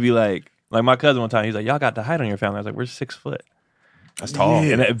be like my cousin one time, he's like, y'all got the height on your family. I was like, we're 6 foot. That's tall.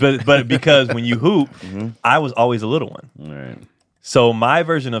 And but because when you hoop, I was always a little one. Right. So my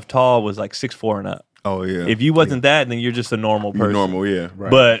version of tall was like 6'4" and up. Oh, yeah. If you wasn't that, then you're just a normal person. normal, yeah.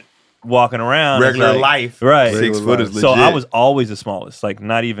 But walking around, it's Regular like- life. right? 6 foot is legit. So I was always the smallest, like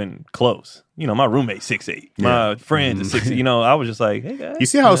not even close. You know, my roommate's 6'8". My friends are 6'8". You know, I was just like, hey guys. You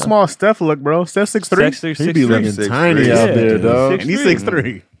see how small Steph look, bro? Steph's 6'3". he be looking 6'3". tiny Yeah. out there, dog. And he's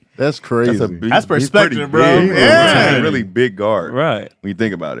 6'3". That's crazy. That's perspective, He's pretty bro. big. Yeah. He's a really big guard. Right. When you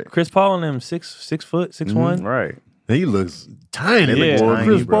think about it. Chris Paul and them 6 foot, 6'1". Right. He looks tiny. Yeah. Boy. Tiny,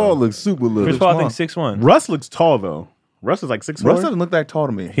 Chris bro. Paul looks super little. Chris Paul, I think 6'1". Russ looks tall though. Russ is like 6'4". Russ doesn't look that tall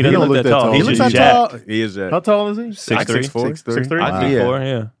to me. He doesn't look that tall. He He's looks just like tall. jacked. He is How jacked. tall is he? 6'3". 6'4". I think Yeah. 4,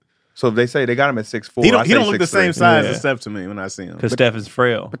 yeah. So if they say they got him at 6'4", He I say don't look the 6'3". same size Yeah. as Steph to me when I see him. Because Steph is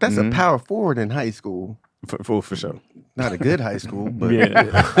frail. But that's a power forward in high school. For sure. Not a good high school, but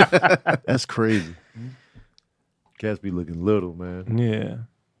Yeah. That's crazy. Cats be looking little, man. Yeah.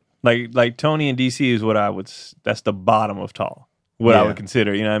 Like Tony and DC is what I would, that's the bottom of tall. What I Yeah. would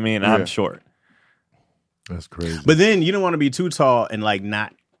consider, you know what I mean? Yeah. I'm short. That's crazy. But then you don't want to be too tall and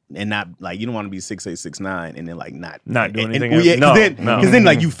not like you don't want to be 6'8", 6'9", and then like not do anything well, else. yeah, No, because then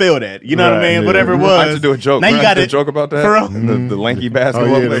like you failed at. You know what I Right, mean? yeah. Whatever it was. I had to do a joke. Now you Remember got the it. joke about that? For real? The lanky Oh,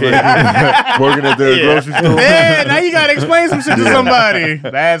 basketball yeah, player. working at the grocery store. Man, now you gotta explain some shit to somebody.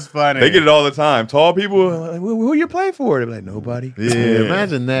 That's funny. They get it all the time. Tall people, like, who you play for? They're like, nobody. Yeah,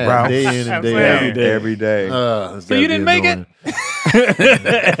 imagine that Ralph. day in and day Every out. day. Every day. It's So gotta you be didn't make it? annoying.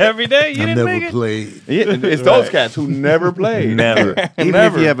 Every day you I didn't never make it? played. Yeah, it's those cats who never played. Never. even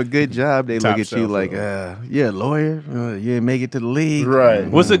Never. if you have a good job, they Top look at you shelf, like, you're a lawyer. You didn't make it to the league. Right.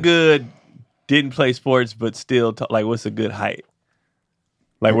 What's a good, didn't play sports, but still, like, what's a good height?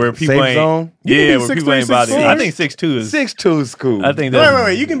 Like where people Safe ain't, zone? yeah, be where people ain't 6'3", bothered. 6'4". I think 6'2" is 6'2" is cool. I think that's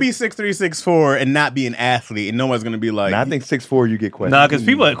Wait. You can be 6'3", 6'4", and not be an athlete, and no one's gonna be like. Now, I think 6'4" you get questioned. nah, because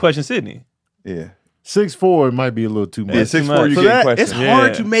people question Sydney. Yeah. 6'4" might be a little too much. Yeah, too 6'4" much. you so get that, questioned. it's hard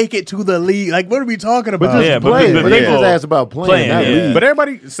Yeah. to make it to the league. Like, what are we talking But about? just Yeah, but- play. but But they people- just asked about playing, not yeah. league. But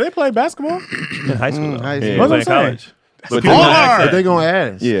everybody say play basketball. In high school, though. high school. Yeah, That's what play I'm in saying. college. But It's people don't hard. ask But that. they gonna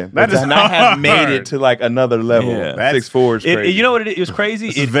ask. Yeah, That but is to not have made hard. it to like another level. Yeah. 6'4" is crazy. You know what it was crazy?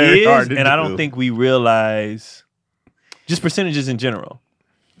 This is It very is, hard to and I do. don't think we realize just percentages in general,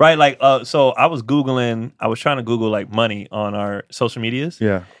 right? Like, so I was trying to Google like money on our social medias,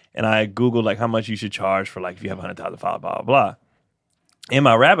 Yeah. and I Googled like how much you should charge for like if you have 100,000 followers, blah blah blah. In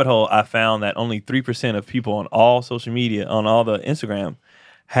my rabbit hole, I found that only 3% of people on all social media, on all the Instagram,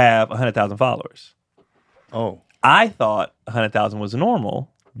 have 100,000 followers. Oh. I thought 100,000 was normal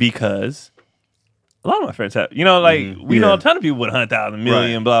because a lot of my friends have, we know a ton of people with 100,000,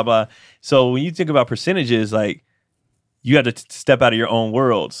 million, blah, blah. So when you think about percentages, like you have to step out of your own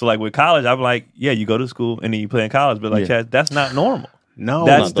world. So like with college, I'm like, yeah, you go to school and then you play in college, but like Chad, that's not normal. No,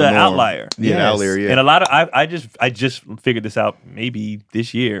 That's not the the norm. outlier. Yeah, the outlier, yeah. And a lot of I just figured this out maybe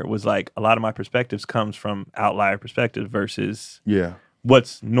this year was like a lot of my perspectives comes from outlier perspective versus Yeah.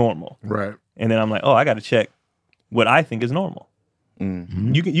 what's normal. Right. And then I'm like, oh, I got to check what I think is normal.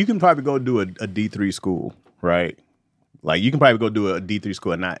 You can probably go do a D3 school, right? Like you can probably go do a D3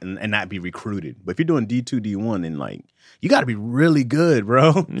 school and not be recruited. But if you're doing D2, D1, then like you got to be really good,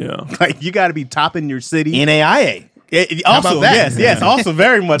 bro. Yeah. Like you got to be top in your city. NAIA. Also, about that? yes, also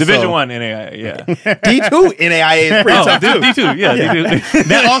very much Division so. One NAIA, yeah. D2 NAIA is pretty Oh, tough too. D2, yeah, D2.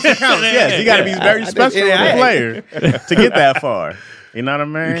 That also counts. Yes, you got to be very special as a player to get that far. You know what I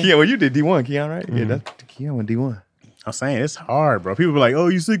mean? Yeah, well, you did D1, Keon, right? Yeah, that's Keon went D1. I'm saying it's hard, bro. People be like, "Oh,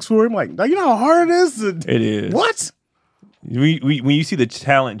 you 6'4". I'm like, you know how hard it is. It is. What? When you see the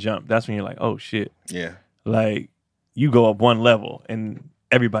talent jump, that's when you're like, oh shit. Yeah. Like you go up one level and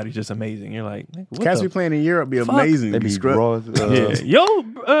everybody's just amazing. You're like, what Cats the be playing in Europe be fuck? amazing. They Be be scrub- raw. yeah. Yo,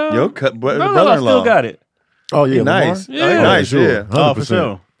 brother-in-law. still got it. Oh yeah, Nice. Lamar? Yeah. Nice, sure. yeah. 100%. Oh, for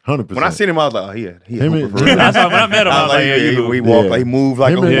sure. 100%. When I seen him, I was like, oh, he a Him hooper and- for real. That's why when I met him, I I was was like, yeah, you we hoop. walk Yeah. like he moved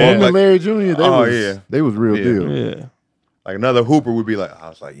like him a and, walk him and like, Larry Jr. They was real Yeah. deal. Yeah. like another hooper would be like, I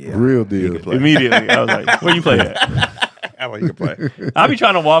was like, yeah, Real he deal. could play. Immediately, I was like, where you play at? I like he could play. I be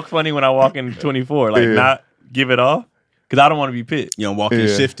trying to walk funny when I walk in 24, like Yeah. not give it off, because I don't want to be picked. You know, walk in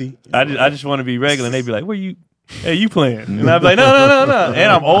Yeah. shifty. I just want to be regular, and they be like, "Where you? Hey, you playing?" And I'd be like, "No."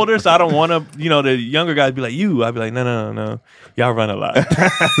 And I'm older, so I don't want to. The younger guys be like, "You." I'd be like, "No. Y'all run a lot."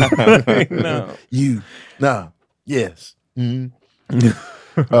 No. You. Nah. Yes.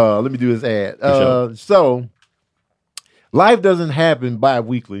 Let me do this ad. sure. So, life doesn't happen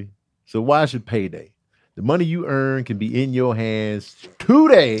bi-weekly, so why should payday? The money you earn can be in your hands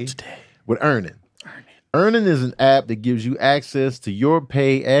today. With Earnin. Earnin is an app that gives you access to your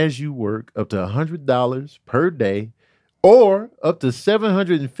pay as you work up to $100 per day or up to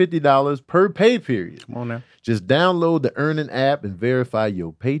 $750 per pay period. Come on now. Just download the Earnin app and verify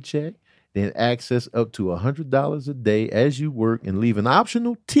your paycheck, then access up to $100 a day as you work and leave an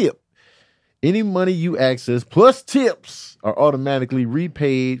optional tip. Any money you access plus tips are automatically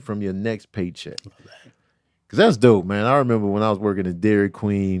repaid from your next paycheck. Because that's dope, man. I remember when I was working at Dairy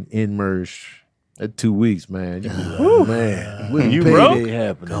Queen in Mersh. At 2 weeks, man. You be like, man, when You payday broke?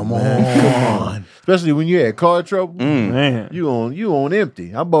 happen? Come on. Especially when you had car trouble. Man. You on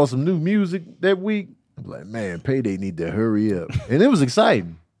empty. I bought some new music that week. I'm like, man, payday need to hurry up. And it was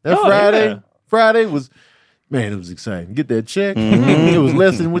exciting. That Oh, yeah. Friday was, man, it was exciting. Get that check. It was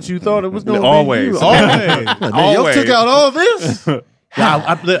less than what you thought it was going to be. Always. You was always. Like, man, y'all took out all this?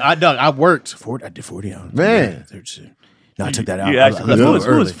 I worked 40. I did 40 hours. Man. No, I took that out. You I actually, left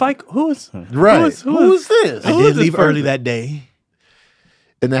who early. is Fike? Who is Right. Who is this? I did leave early that day.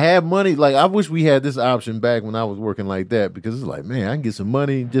 And to have money, like I wish we had this option back when I was working like that, because it's like, man, I can get some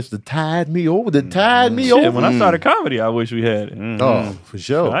money just to tide me over. Shit, over. when I started comedy, I wish we had it. Oh, for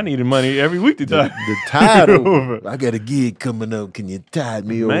sure. I needed money every week to the, time. the tide over. I got a gig coming up. Can you tide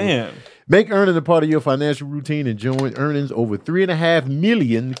me over? Man. Make Earnin a part of your financial routine and join Earnin's over 3.5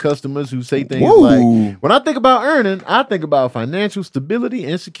 million customers who say things like, when I think about Earnin, I think about financial stability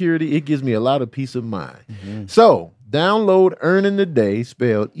and security. It gives me a lot of peace of mind. So, download Earnin today,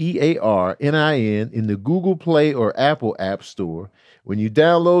 spelled EARNIN, in the Google Play or Apple App Store. When you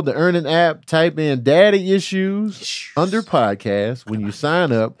download the Earnin app, type in Daddy Issues under podcast. When you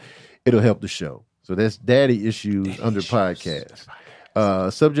sign up, it'll help the show. So that's Daddy Issues under podcast.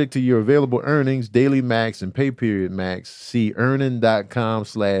 Subject to your available earnings, daily max and pay period max. See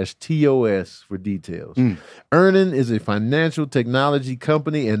earnin.com/TOS for details. Earnin is a financial technology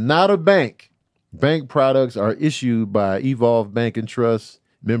company and not a bank. Bank products are issued by Evolve Bank and Trust,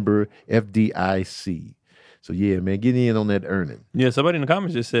 member FDIC. So yeah, man, get in on that Earnin. Yeah, somebody in the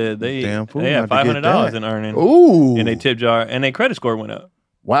comments just said they Damn fool, had not to get $500 that. in Earnin. Ooh. And they tip jar, and their credit score went up.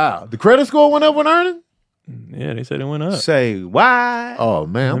 Wow. The credit score went up with Earnin? Yeah, they said it went up. Say why? Oh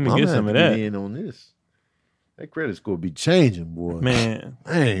man, Let me I'm get gonna some have of to that. get in on this. That credit score be changing, boy. Man.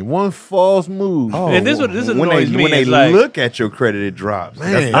 Man, one false move. Oh, And this annoys when they me when they is like- look at your credit, it drops.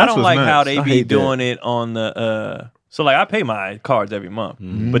 Man. That's I don't what's like nuts. how they I be hate that. doing it on the so like I pay my cards every month,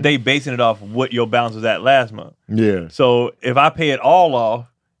 but they basing it off what your balance was at last month. Yeah. So if I pay it all off,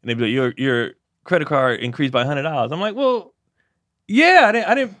 and they be like, your credit card increased by $100, I'm like, well, yeah,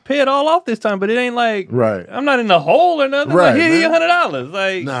 I didn't pay it all off this time, but it ain't like Right. I'm not in the hole or nothing. Right, Like, here, man. $100.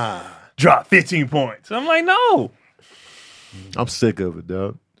 Like, Nah. drop 15 points. I'm like, no. I'm sick of it,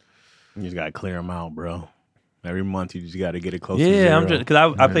 dog. You just gotta clear them out, bro. Every month you just gotta get it close. to Yeah, zero. I'm just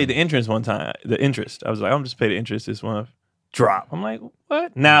because I paid the interest one time. The interest, I was like, I'm just pay the interest this month. Drop. I'm like,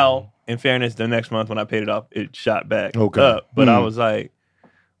 what? Now, in fairness, the next month when I paid it off, it shot back up. But I was like,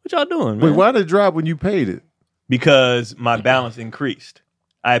 what y'all doing, man? Wait, why did it drop when you paid it? Because my balance increased.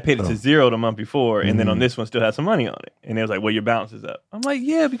 I had paid it to zero the month before, and then on this one still had some money on it. And it was like, well, your balance is up. I'm like,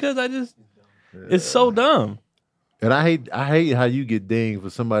 yeah, because it's so dumb. And I hate how you get dinged for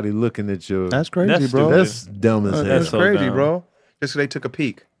somebody looking at your. That's crazy, That's bro. stupid. That's dumb as hell. That's so crazy, dumb. bro. Just 'cause they took a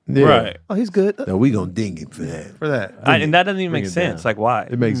peek. Yeah. Right. Oh, he's good Now we gonna ding him for that. for that. And that doesn't even Bring make it sense. down. Like, why?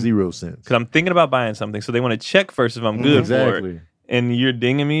 It makes zero sense. Because I'm thinking about buying something, so they want to check first if I'm good for it. Exactly. And you're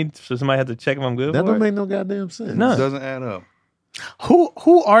dinging me, so somebody has to check if I'm good That for don't it. make no goddamn sense. No. It doesn't add up.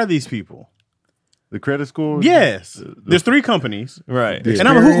 Who are these people? The credit score. Yes, there's 3 companies. Right. And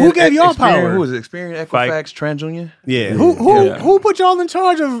I'm who gave y'all power? Who was it? Experian, Equifax, TransUnion? Yeah. Who put y'all in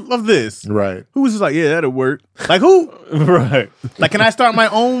charge of this? Right. Who was just like, yeah, that'll work. Like who? Right. Like, can I start my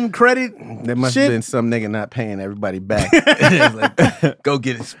own credit? There must shit? have been some nigga not paying everybody back. It's like, go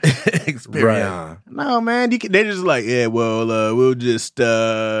get Experian. No, man. They just like, yeah, well, we'll just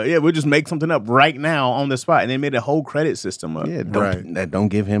make something up right now on the spot, and they made a whole credit system up. Yeah, don't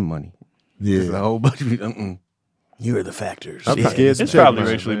give him money. There's a Yeah. whole bunch of people. You are the factors. I'm scared to It's check probably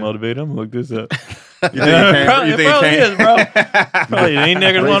mine, racially man. motivated. I'm gonna look this up. You think It probably is, bro. Probably ain't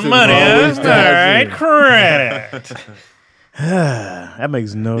niggas want Racism money, always huh? ties All right, in. credit. That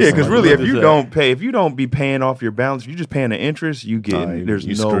makes no Yeah, sense. because really, look if you this don't pay, if you don't be paying off your balance, if you're just paying the interest, you get there's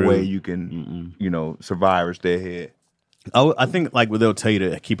you no screwed. way you can, survive or stay ahead. I think like they'll tell you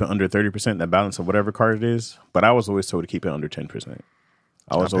to keep it under 30%, the balance of whatever card it is. But I was always told to keep it under 10%.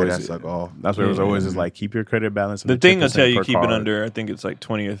 I was I pay always that suck off. That's what it was always is like keep your credit balance. The under thing will 10% tell you per keep it card. under. I think it's like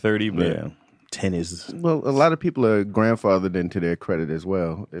 20 or 30, but Yeah, 10 is Well, a lot of people are grandfathered into their credit as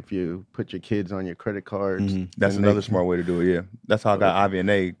well. If you put your kids on your credit cards, That's then another smart way to do it. Yeah, that's how I got Ivy and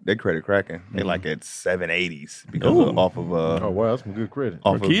they credit cracking. They like at 780s because off of Oh wow, that's some good credit.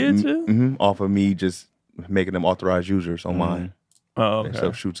 off For of kids, yeah? off of me just making them authorized users on mine. Oh, And okay.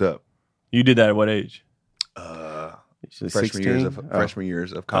 stuff shoots up. You did that at what age? Freshman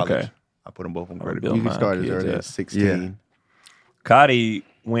years of college. Okay. I put them both on credit. build you can cards. start as kids, early yeah. as 16. Cotty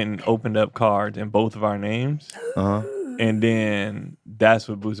went and opened up cards in both of our names, Uh-huh. and then that's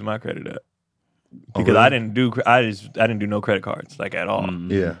what boosted my credit up. Because really? I didn't do no credit cards like at all.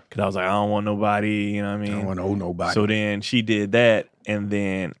 Yeah. Because I was like, I don't want nobody. You know what I mean? I don't want to owe nobody. So then she did that, and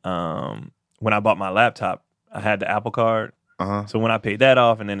then when I bought my laptop, I had the Apple card. Uh-huh. So when I paid that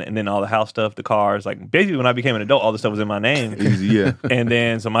off, and then all the house stuff, the cars, like basically when I became an adult, all the stuff was in my name. Easy, yeah. And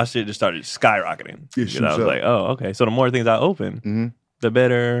then so my shit just started skyrocketing. It Because shoots I was up. like, oh, okay. So the more things I open, the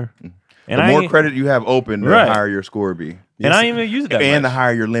better. And The I more ain't- credit you have open, the Right. higher your score be. and I didn't even use it that And the much.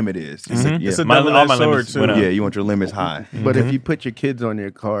 higher your limit is. it's a My- all double-edged my sword limits too. went up. Yeah, you want your limits high. But if you put your kids on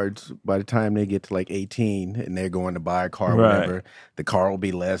your cards, by the time they get to like 18 and they're going to buy a car or Right. whatever, the car will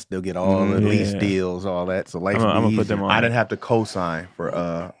be less. They'll get all the lease Yeah. deals, all that. So life I'm will be gonna put easier. them on. I didn't have to co-sign for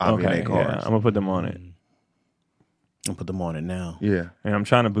Okay, IVNA cards. yeah, I'm gonna put them on it, I'll put them on it now. Yeah. and I'm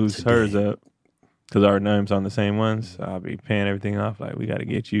trying to boost hers up because our names on the same ones. So I'll be paying everything off. Like we got to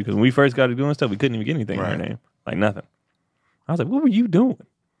get you because when we first got to doing stuff, we couldn't even get anything in her name, like nothing. I was like, what were you doing?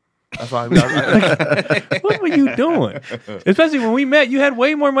 That's why I What were you doing? Especially when we met, you had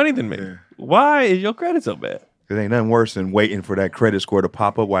way more money than me. Why is your credit so bad? There ain't nothing worse than waiting for that credit score to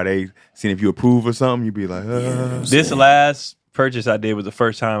pop up while they seeing if you approve or something. You be like, This last purchase I did was the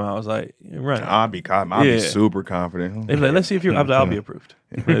first time I was like, run. I'll be super confident. They'd be like, let's see if you're. I'll be approved.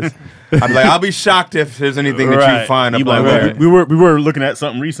 I'd be like, I'll be shocked if there's anything that you find up like, there. We were looking at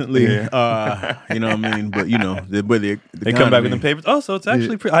something recently. You know what I mean? But you know, they come back with the papers. Oh, so it's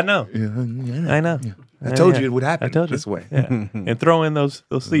actually I know. I know. I told you it would happen. I told you this way. Yeah. And throw in those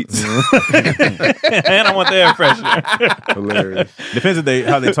seats. And I want the air freshener. Hilarious. Depends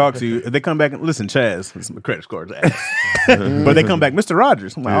how they talk to you. If they come back and listen, Chaz, listen, my credit score's ass. But they come back, Mr.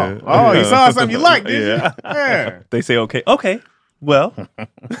 Rogers. I'm like, oh, you saw something you liked, did you? Yeah. They say, okay. Well,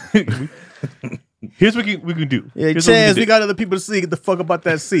 here's what we can do. Yeah, Chaz, we got other people to see. Get the fuck about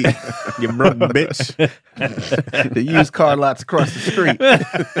that seat. You broke bitch. The used car lots across the street.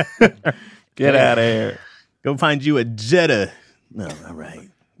 Get out of here. Go find you a Jetta. No, all right.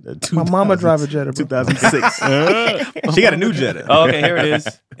 My mama drive a Jetta, bro. 2006. She got a new Jetta. Oh, okay, here it is.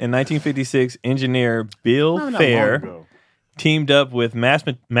 In 1956, engineer Bill Fair teamed up with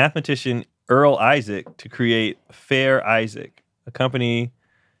mathematician Earl Isaac to create Fair Isaac, a company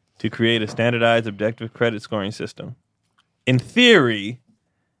to create a standardized objective credit scoring system. In theory,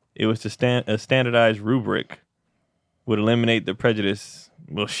 it was a standardized rubric would eliminate the prejudice.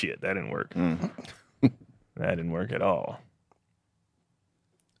 Well, shit, that didn't work. That didn't work at all.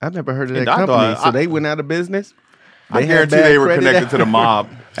 I've never heard of that company. So they went out of business? I guarantee they were connected to the mob.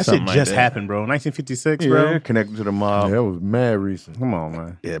 That shit just happened, bro. 1956, bro. Yeah, connected to the mob. Yeah, that was mad recent. Come on,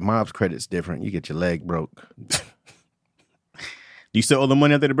 man. Yeah, mob's credit's different. You get your leg broke. Do you still owe the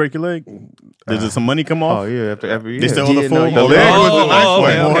money after they break your leg? Does some money come off? Oh, yeah. After They still owe the full? The leg was a nice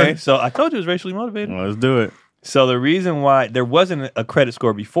one. Okay. So I told you it was racially motivated. Well, let's do it. So the reason why there wasn't a credit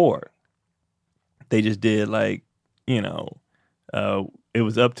score before, they just did like, it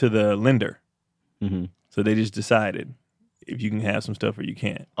was up to the lender. Mm-hmm. So they just decided if you can have some stuff or you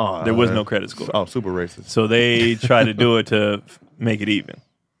can't. There was no credit score. Oh, super racist. So they tried to do it to make it even.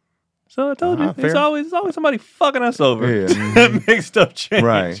 So I told you, it's always somebody fucking us over. Yeah. Make stuff change.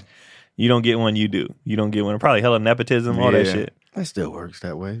 Right. You don't get one, you do. You don't get one. Probably hella nepotism, all that shit. That still works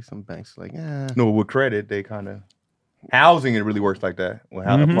that way. Some banks are like, No, with credit, they kind of... Housing, it really works like that. With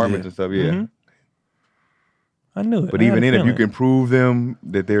apartments and stuff, yeah. I knew it. But even then, if you can prove them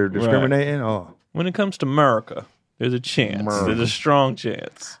that they're discriminating, When it comes to America, there's a chance. There's a strong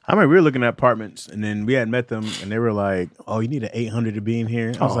chance. I remember we were looking at apartments, and then we had met them, and they were like, "Oh, you need an 800 to be in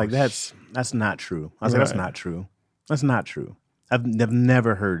here." I was like, "That's not true." I was like, "That's not true. That's not true." I've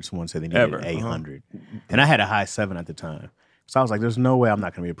never heard someone say they needed 800, and I had a high 7 at the time, so I was like, "There's no way I'm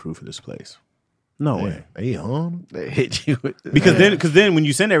not going to be approved for this place. No way." 800? They hit you with Because then when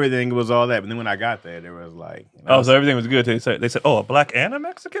you send everything, it was all that, but then when I got there, there was like, so everything was good. They said, "Oh, a black and a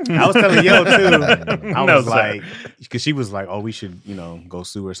Mexican." I was telling Yo too. I was like, because she was like, "Oh, we should, go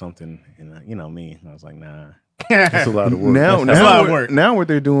sue or something," and me, I was like, "Nah." That's a lot of work. Now what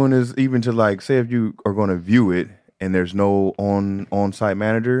they're doing is even to like say if you are going to view it and there's no on-site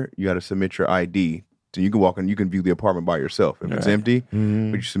manager, you got to submit your ID. So you can walk in, you can view the apartment by yourself if it's empty, but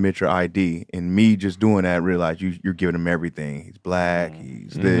you submit your ID. And me just doing that, realize you're giving him everything. He's black,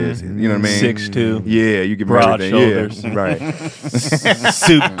 he's this, you know what I mean? 6'2". Yeah, you give him broad everything. shoulders. Yeah, right.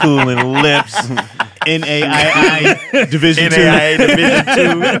 Suit cooling lips. NAII Division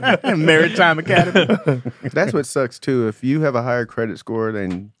II Maritime Academy. That's what sucks too. If you have a higher credit score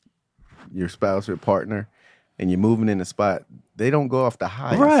than your spouse or partner and you're moving in a spot, they don't go off the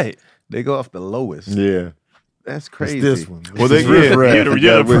highest. Right. They go off the lowest. Yeah. That's crazy. It's this one. Well, they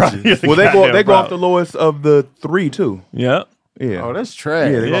go off the lowest of the 3 too. Yeah. Yeah. Oh, that's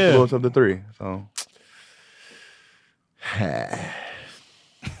trash. Yeah, they go off the lowest of the 3. So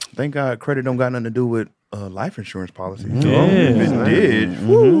thank God credit don't got nothing to do with life insurance policy. If it did,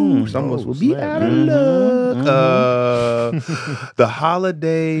 woo, some of us will be out of luck. The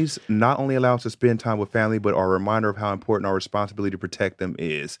holidays not only allow us to spend time with family, but are a reminder of how important our responsibility to protect them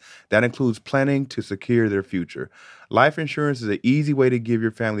is. That includes planning to secure their future. Life insurance is an easy way to give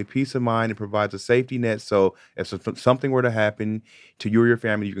your family peace of mind and provides a safety net so if something were to happen to you or your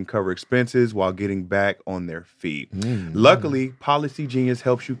family, you can cover expenses while getting back on their feet. Luckily, Policy Genius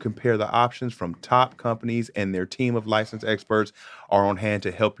helps you compare the options from top companies, and their team of licensed experts are on hand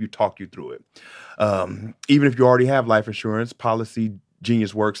to help you talk you through it. Even if you already have life insurance, Policy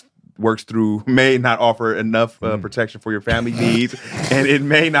Genius works through may not offer enough protection for your family needs, and it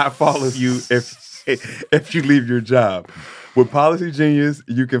may not follow you if you leave your job. With Policy Genius,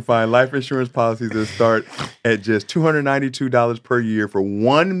 you can find life insurance policies that start at just $292 per year for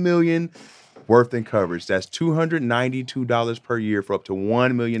 $1 million worth in coverage. That's $292 per year for up to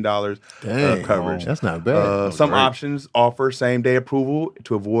 $1 million coverage. That's not bad. Some options offer same-day approval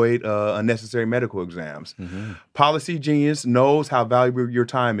to avoid unnecessary medical exams. Policy Genius knows how valuable your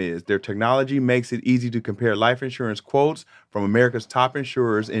time is. Their technology makes it easy to compare life insurance quotes from America's top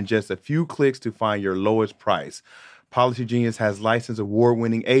insurers in just a few clicks to find your lowest price. Policy Genius has licensed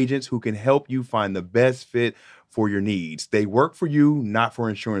award-winning agents who can help you find the best fit for your needs. They work for you, not for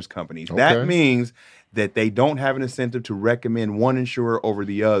insurance companies. Okay. That means that they don't have an incentive to recommend one insurer over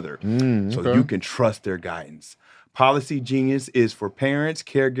the other. So you can trust their guidance. Policy Genius is for parents,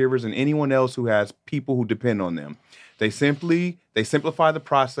 caregivers, and anyone else who has people who depend on them. They simplify the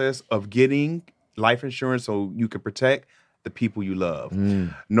process of getting life insurance so you can protect the people you love.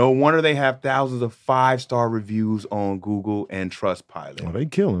 No wonder they have thousands of 5-star reviews on Google and Trustpilot. Oh, they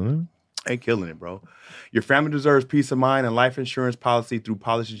killing it. They killing it, bro. Your family deserves peace of mind, and life insurance policy through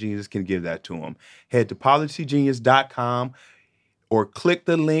Policy Genius can give that to them. Head to policygenius.com or click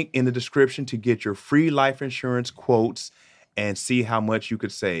the link in the description to get your free life insurance quotes and see how much you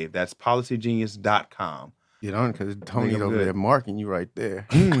could save. That's policygenius.com. Get on, because Tony's over there marking you right there.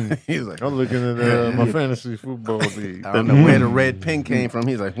 He's like, I'm looking at my fantasy football league. I don't know where the red pen came from.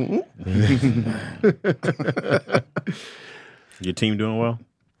 He's like, Your team doing well?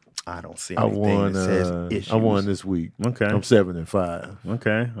 I don't see anything that says issues. I won this week. Okay. I'm 7-5.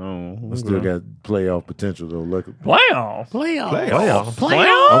 Okay. Oh, I still got playoff potential though. Luckily. Playoffs.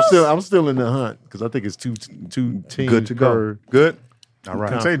 I'm still in the hunt because I think it's two teams. Good to go. Good. All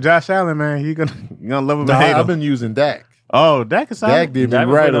right. I'd say Josh Allen, man, you're gonna love him. No, I've been using Dak. Oh, Dak is solid. Dak did me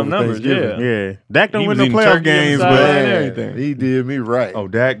right on numbers. Yeah. Dak don't He win was no eating playoff turkey games, on the side but and everything. He did me right. Oh,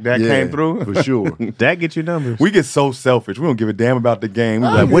 Dak came through? for sure. Dak get you numbers. We get so selfish. We don't give a damn about the game.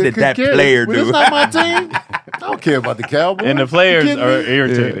 We're like, what did that player do? It's not my team. I don't care about the Cowboys. And the players are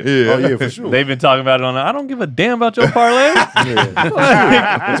irritated. Yeah. Oh, yeah, for sure. They've been talking about it on. I don't give a damn about your parlay.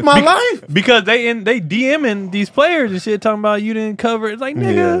 It's my life. Because they DMing these players and shit, talking about you didn't cover. It's like,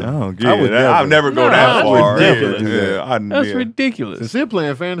 nigga, I'll never go that far. that's ridiculous. Since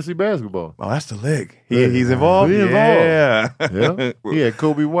playing fantasy basketball. Oh, that's the lick. He's involved? He involved. Yeah. He had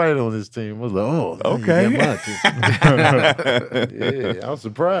Kobe White on his team. I was like, oh, okay. Yeah, I was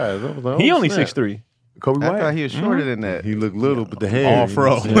surprised. I was like, He oh, only snap. 6'3". Kobe I White? thought he was shorter than that. He looked little, but the hair. All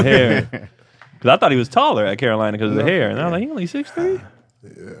fro. The hair. Because I thought he was taller at Carolina because of the hair. And I was like, he only 6'3"?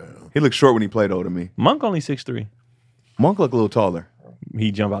 He looked short when he played older than me. Monk only 6'3". Monk looked a little taller.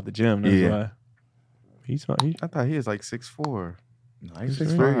 He jump out the gym. That's why. He's I thought he was like 6'4". He's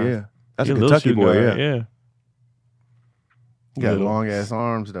 6'3", yeah. That's a little Kentucky shooting boy, guard, yeah. He got Little. long ass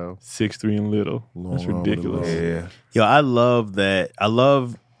arms though. 6'3" and little. That's arm with a ridiculous. long- Yeah. Yo, I love that. I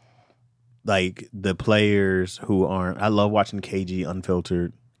love like the players who aren't. I love watching KG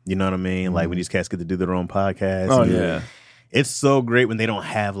Unfiltered. You know what I mean? Like when these cats get to do their own podcast. Oh, And yeah. it's so great when they don't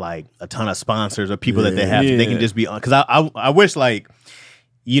have like a ton of sponsors or people that they have. Yeah. They can just be on. Because I wish like,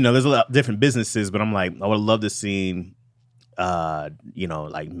 you know, there's a lot of different businesses, but I'm like, I would love to see, you know,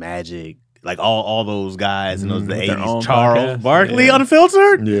 like Magic, like all those guys and those the their own 80s. Charles podcast. Barkley Yeah.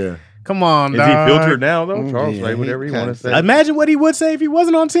 Unfiltered. Yeah. Come on, Is dog. he filtered now, though? Charles, Yeah, say he whatever you kinda want to say. Imagine what he would say if he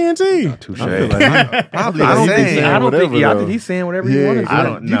wasn't on TNT. Touche. Probably I don't think saying. so. I don't think. Whatever, Yeah, I though. think he's saying whatever he wants to say. I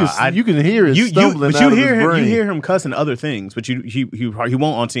don't know. You can hear it stumbling but out you hear of his him. brain. You hear him cussing other things, but he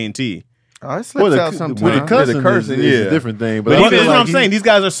won't on TNT. Oh, it slips out sometimes. With the cussing, cursing, is yeah. a different thing. But I that's feel what like I'm saying. These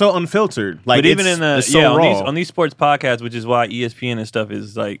guys are so unfiltered. Like But even in the it's so raw. on these sports podcasts, which is why ESPN and stuff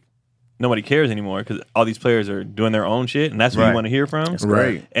is like nobody cares anymore because all these players are doing their own shit, and that's what you want to hear from.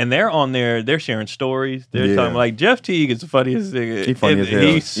 right. And they're on there, they're sharing stories. They're talking like Jeff Teague is the funniest nigga. He funny as hell.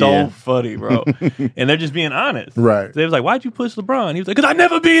 He's so Yeah. funny, bro. And they're just being honest. Right. They was like, "Why'd you push LeBron?" He was like, "Because I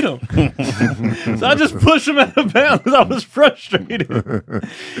never beat him." So I just pushed him out of bounds because I was frustrated.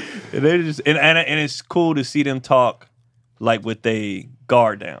 And they just and it's cool to see them talk like with they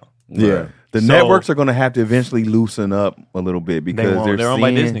guard down. Yeah. The So- networks are going to have to eventually loosen up a little bit They because won't. They're owned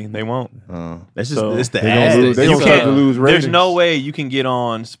by seeing- Disney. They won't. That's just So- it's the They ads. gonna lose- they You gonna start can't- to lose There's ratings. no way you can get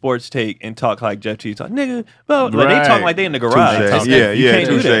on Sports Take and talk like Jeff Teague talk, nigga. Well, like they talk Right. like they in the garage. Touche. Yeah, You can't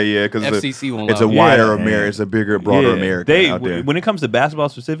do touche. that. Yeah, because FCC won't it's a allow it. wider Yeah. America. It's a bigger, broader Yeah. America out there. When it comes to basketball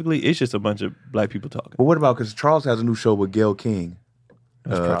specifically, it's just a bunch of black people talking. But what about because Charles has a new show with Gail King?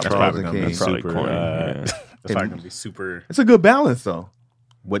 Charles probably and gonna be King. That's probably super, corny. Yeah. That's probably gonna be super. It's a good balance though.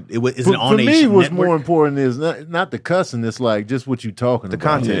 What is it For on me, what's network? more important is not the cussing. It's like just what you talking about.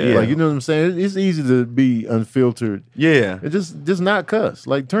 content, yeah. Like you know what I'm saying. It's easy to be unfiltered. Yeah. It just not cuss.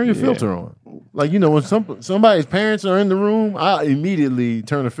 Like turn your filter on. Like you know when somebody's parents are in the room, I immediately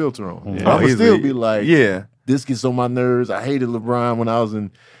turn the filter on. Oh, I would still easily. be like, Yeah. this gets on my nerves. I hated LeBron when I was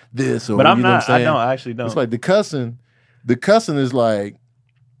in this. Or, But I'm you know not. what I'm saying? I actually don't. It's like the cussing. The cussing is like,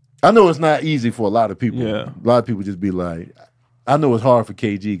 I know it's not easy for a lot of people. Yeah. A lot of people just be like, I know it's hard for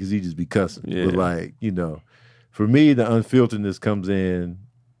KG because he just be cussing. Yeah. But like, for me, the unfilteredness comes in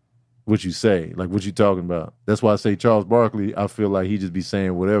what you say, like what you talking about. That's why I say Charles Barkley, I feel like he just be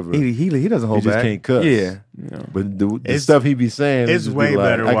saying whatever. He doesn't hold He just back. can't cuss. Yeah. But the stuff he be saying, It's just way be like,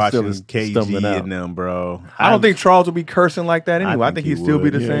 better I can still watching be stumbling KG out. and them, bro. I don't think Charles would be cursing like that anyway. I think think he he'd still be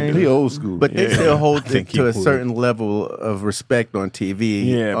would. the same. He old school. But they still hold think it to he a would. certain level of respect on TV.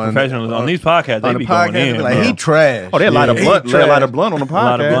 yeah, professionals on these podcasts, they on be the going podcast, in. be like bro. he trash. Oh, they light a He blunt. They trash. light a blunt on the a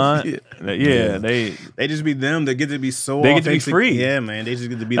lot of podcast. blunt. Yeah, They just be them. They get to be so. They get to be authentic. free. Yeah, man. They just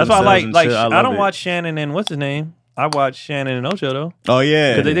get to be. That's why I themselves like. and shit. I love don't it. watch Shannon and what's his name. I watch Shannon and Ocho though. Oh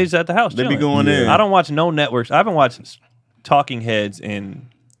yeah, Because they just at the house. They be chilling. going in. I don't watch no networks. I haven't watched Talking Heads in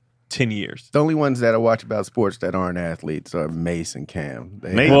 10 years. The only ones that I watch about sports that aren't athletes are Mace and Cam.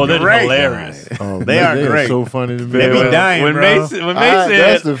 Well, they're great. hilarious. Oh, They are they're great. so funny to me. They be dying, when bro. Mace said,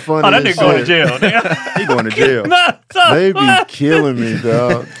 that's the "Oh, that nigga funniest going to shit. jail." He going to jail. They be killing me,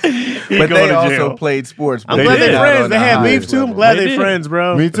 dog. But going they to also jail. played sports. I'm They glad did. they're Not friends. on They the had highest beef too. I'm level. glad They they're did. friends,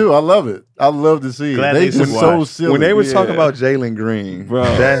 bro. Me too. I love it. I love to see it. Glad They they just just so watched. silly. When they was Yeah. talking about Jalen Green, Bro.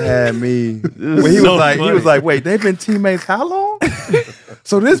 that had me. When he so was like, funny. wait, they've been teammates how long?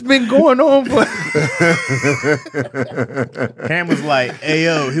 So this been going on for. Cam was like,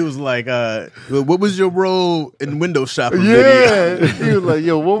 "Ayo," he was like, "What was your role in window shopping?" Video? Yeah, he was like,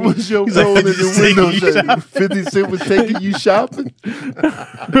 "Yo, what was your He's like, role in 50 the Cent window you shopping? shopping? 50 Cent was taking you shopping."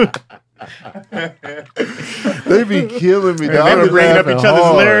 They be killing me. They dog. I were be bringing up laughing each other's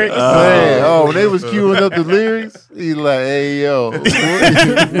hard. lyrics. Man, when they was queuing up the lyrics, he like, "Hey yo, what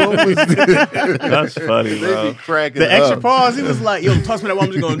was this?" That's funny, They bro. be cracking The extra up. pause, he was like, "Yo, toss me that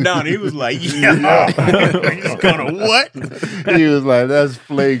woman's going down." He was like, "Yeah, he's gonna what?" He was like, "That's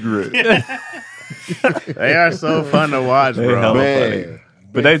flagrant." They are so fun to watch, They bro. hella Man. funny.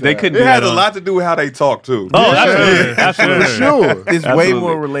 But they couldn't It do has that a on- lot to do with how they talk too. Oh, absolutely. For Absolutely. sure. It's way Absolutely.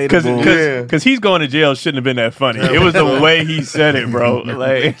 more relatable. Because he's going to jail shouldn't have been that funny. It was the way he said it, bro.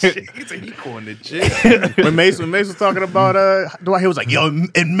 Like, When Mace was talking about Dwight, he was like, "Yo,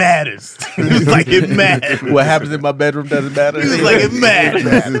 it matters." He was like, "It matters." What happens in my bedroom doesn't matter. He was like, "It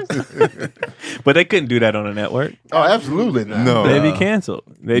matters." but they couldn't do that on a network. Oh, absolutely not. No. They'd be canceled.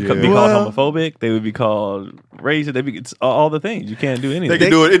 They'd be called homophobic. They would be called racist. They'd be it's all the things. You can't do anything. They can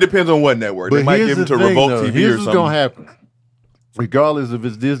do it. It depends on what network. They might here's give them the to thing, Revolt though. TV Here's or what's something. gonna happen. Regardless if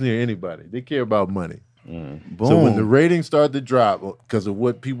it's Disney or anybody, they care about money. So when the ratings start to drop because of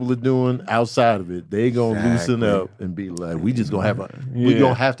what people are doing outside of it, they gonna loosen up and be like, "We just gonna have we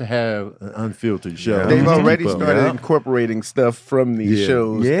gonna have to have an unfiltered show." They've already Keep up. started incorporating stuff from these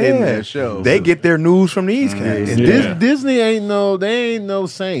shows in their shows. They get their news from these cats. And Disney ain't no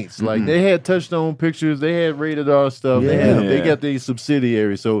saints. Like they had Touchstone Pictures, they had Rated R stuff. They got these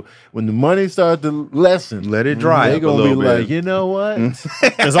subsidiaries. So when the money starts to lessen, Let it dry They up a gonna be little bit. like, you know what?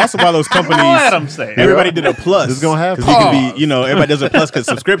 There's also why those companies. Let 'em say. Everybody did a plus. It's gonna happen. 'Cause you can be, everybody does a plus because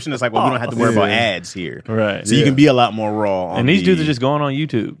subscription is like, well, we don't have to worry about ads here, Right. So you can be a lot more raw. On And these the- dudes are just going on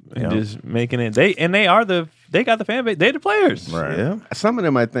YouTube and just making it. They got the fan base. They the players. right. Yeah. Some of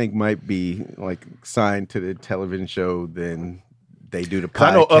them I think might be like signed to the television show than they do the podcast.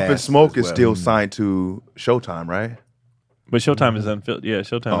 I know Up in Smoke as is well. still signed to Showtime, right? But Showtime is unfiltered. Yeah,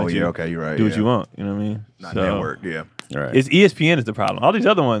 Showtime. Oh lets yeah, you okay, you're right. Do what yeah. you want. You know what I mean? Not So, network, yeah. Right. It's ESPN is the problem. All these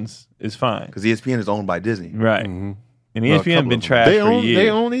other ones is fine. Because ESPN is owned by Disney. Right. Mm-hmm. And Well, a ESPN couple been of them. trashed They for own years. they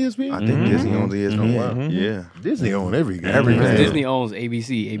own ESPN. I think Disney owns ESPN. Wow. Yeah. Disney own everything. Everything. Disney owns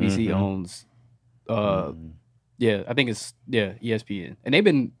ABC. ABC owns, I think it's ESPN.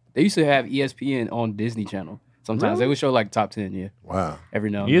 And they used to have ESPN on Disney Channel. Sometimes they would show like top 10, Wow. every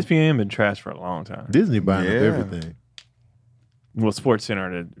now and then. ESPN been trashed for a long time. Disney buying up Yeah. everything. Well, Sports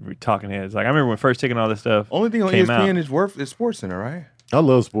Center, the Talking Heads. Like I remember when first taking all this stuff. Only thing on came ESPN out. is worth is Sports Center, right? I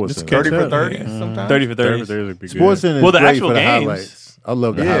love Sports Just Center. 30 for up. 30 Yeah. sometimes. 30 for 30. Sports Center is Well, the great actual for the games. highlights. I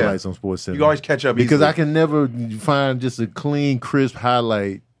love the Yeah. highlights on Sports Center. You always catch up because easily. I can never find just a clean, crisp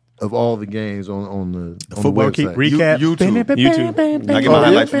highlight of all the games on the Football on the keep website. recap. YouTube. I get Oh, my yeah?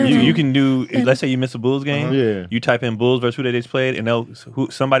 highlights from You YouTube. can do. Let's say you miss a Bulls game. Yeah. You type in Bulls versus who they just played, and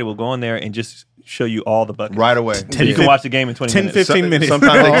somebody will go in there and just show you all the buckets right away. So you can watch the game in 20 10, minutes. 15 minutes.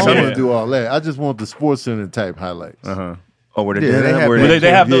 Sometimes I they don't some want Yeah. to do all that. I just want the Sports Center type highlights. Oh, where Yeah, they have Well,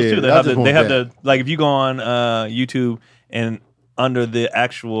 they have those Yeah, too. They I have just the want that. like if you go on YouTube and under the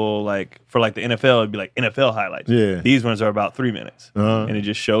actual for the NFL, it'd be like NFL highlights. Yeah. These ones are about 3 minutes, and it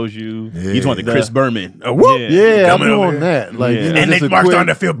just shows you. You just want the Chris Berman. Whoop! Yeah, I'm doing that. Like, And they marched on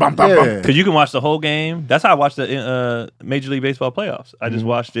the field. Bum, bum, bum. Because you can watch the whole game. That's how I watched the Major League Baseball playoffs. I just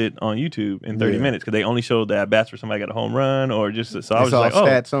watched it on YouTube in 30 minutes because they only showed the at-bats where somebody got a home run or just so I was all like,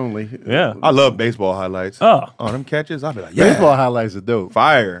 stats only. Yeah. I love baseball highlights. Oh, them catches, I'll be like, yeah, Baseball highlights are dope.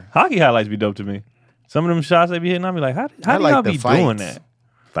 fire. hockey highlights be dope to me. Some of them shots they be hitting, I'll be like, how do like y'all the be fights. doing that?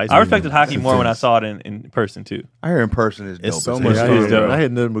 I respected hockey more when I saw it in person too. I hear in person is dope. It's so as much hell. fun. It's dope. I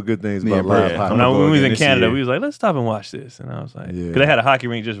had nothing but good things Yeah, about bro. live Yeah. hockey. When we was in this Canada, year. we was like, let's stop and watch this, and I was like, Yeah. because they had a hockey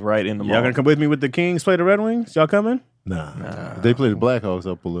rink just right in the mall. Y'all gonna come with me with the Kings play the Red Wings? Y'all coming? Nah. If they play the Blackhawks,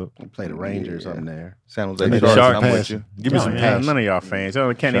 I'll pull up. Play the Rangers up there. San Jose Need Sharks, Sharks. I'm with passion. you. Give me some passion. None of y'all fans.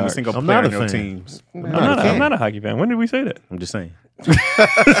 Y'all can't name a single I'm player not on a your fan. teams. I'm not a hockey fan. When did we say that? I'm just saying.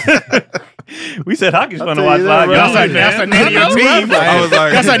 We said hockey's fun to tell watch you that, live. right? Y'all like, That's man. the name of your team. I was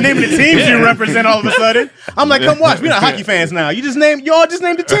like, That's like naming the teams you represent all of a sudden. I'm like, come watch. We're not hockey fans now. Y'all just named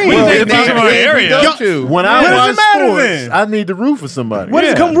the team. We Y'all- think teams from our area. When Where I does watch it matter sports, then? I need to root for somebody. What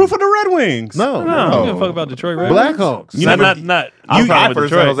is Yeah. come root for the Red Wings? No, No, I don't give a fuck about Detroit Red Wings. Blackhawks. You Not never- not. I'm You probably with for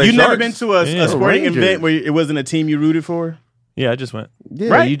Detroit. San Jose You never Sharks. been to a Yeah. sporting Rangers. event where it wasn't a team you rooted for? Yeah, I just went. Yeah,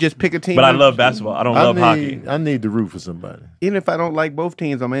 Right. you just pick a team. But I love basketball. I don't love hockey. I need to root for somebody. Even if I don't like both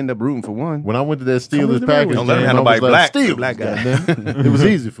teams, I'm gonna end up rooting for one. When I went to that with Steelers the Packers Red Don't let game, them have I was nobody like, black. Steelers, Black guy. goddamn. It was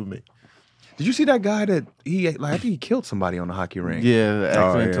easy for me. Did you see that guy that I think he killed somebody on the hockey ring? Yeah, the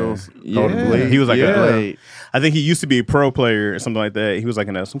Oh, accidentals. Oh, the Blade. He was like Yeah. I think he used to be a pro player or something like that. He was like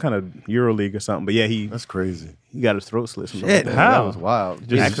in some kind of Euro League or something. But yeah, he That's crazy. got his throat slit. Shit, How? that was wild.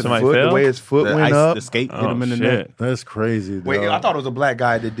 Just The somebody foot, fell. the way his foot The, went up. the skate hit Oh, him in the shit. neck. That's crazy. Wait, dog. I thought it was a black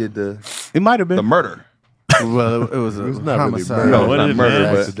guy that did the It might have been. murder. Well, it was a It's not really homicide. murder. No, what not is it, murder,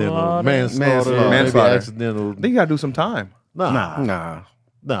 man? but Accidental. Manslaughter. Manslaughter. Maybe Manslaughter. accidental. Then you gotta do some time. Nah. Nah.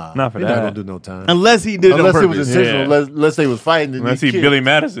 Not for You're that. not gonna do no time. Unless he did it on Unless it purpose. was intentional. Yeah. Unless they was fighting. And Unless he he killed. Billy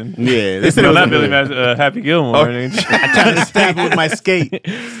Madison. Yeah, they said No, it was not Billy Madison. Happy Gilmore. I tried to stab him with my skate.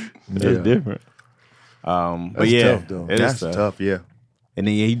 That's different. But That's yeah, tough, though. it is That's tough. tough, yeah. And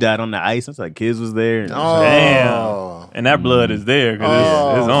then he died on the ice. It's like kids was there. And Oh, Damn. And that blood is there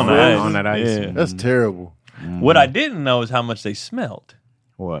because it's on the really? ice. On that ice. Yeah. that's terrible. What I didn't know is how much they smelled.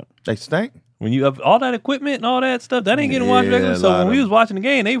 What? They stank. When you have all that equipment and all that stuff, that ain't getting washed Yeah, regular. a So lot when of we was watching the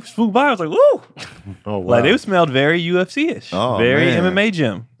game, they swooped by. I was like, "Woo!" Oh, wow. Like they smelled very UFC-ish, Oh, very man. MMA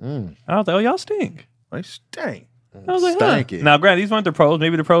gym. I was like, "Oh, y'all stink." They stank. I was like, Stanky. Now, granted, these weren't the pros.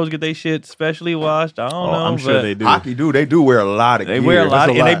 Maybe the pros get their shit specially washed. I don't know. I'm sure but they do. Hockey do. They do wear a lot of They gear. wear a lot,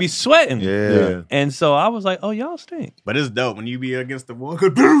 That's and they be sweating. Yeah. And so I was like, "Oh, y'all stink." But it's dope when you be against the wall.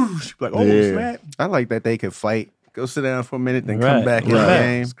 Like, oh, Yeah. snap. I like that they could fight, go sit down for a minute, then Right. come back in the Right.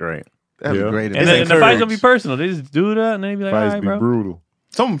 game. It's great. That'd Yeah. be great. And the fight's gonna be personal. They just do that, and they be like, "All Fights right, be bro." brutal.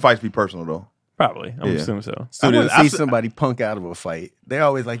 Some fights be personal though. Probably. I'm Yeah. assuming so. I want to see I've- somebody punk out of a fight. They're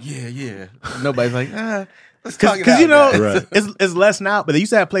always like, yeah. Nobody's like, let's talk it Because out, you know, guys. Right. it's less now, but they used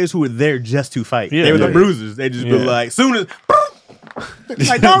to have players who were there just to fight. Yeah. They were the Yeah. bruisers. They just be Yeah. like, soon as,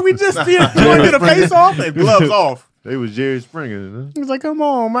 like, dog, we just you want to get a face off and gloves off. They was Jerry Springer. Huh? He was like, come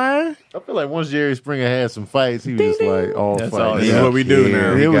on, man. I feel like once Jerry Springer had some fights, he was just like all That's fights. all This Yeah. is what we do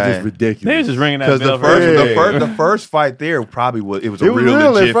now. It was Guy. just ridiculous. They was just ringing that Because bell. the first fight there probably was it was a It was real real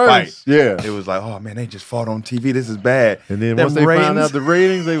at legit first. fight. Yeah. It was like, oh man, they just fought on TV. This is bad. And then Them once they found ratings- out the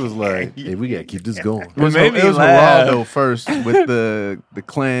ratings, they was like, "Hey, we gotta keep this going." It was, Maybe it was laugh. Geraldo first with the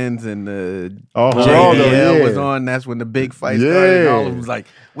cleanse and the Oh, JBL Geraldo, yeah. was on. That's when the big fight Yeah. started. And all of them was like,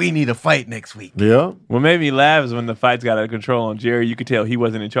 we need a fight next week. Yeah, What made me laugh is when the fights got out of control on Jerry. You could tell he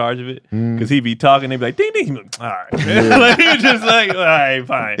wasn't in charge of it because he'd be talking. They'd be like, "Ding ding." He'd be like, all right, like, he was just like, "All right,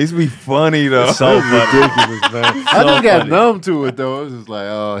 fine." It's be funny though. So funny. ridiculous, man. I just got numb to it though. It was just like,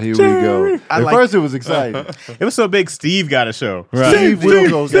 oh, here we go. At first, it was exciting. It was so big, Steve got a show. Steve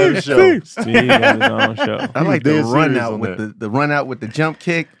Wilkos got a show. Steve had his own show. I like dead the run serious out on with that. the run out with the jump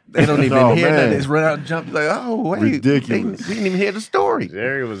kick. They don't even Oh, hear man. that. They just run out and jump. Like, oh wait, Ridiculous. We didn't even hear the story.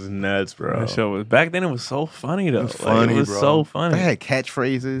 Jerry was nuts, bro. That show was back then. It was so funny though. It funny, it was bro. so funny. They had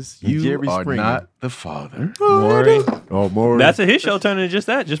catchphrases. You Jerry are Springer. not the father. Maury. Oh, more. That's a his show turning into just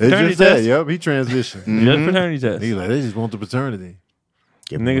that. Just It's paternity just that. test. Yep, he transitioned. Just paternity test. He like, they just want the paternity.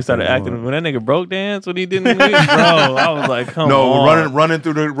 Nigga started acting when that nigga broke dance when he didn't win. Bro, I was like, come No, on. running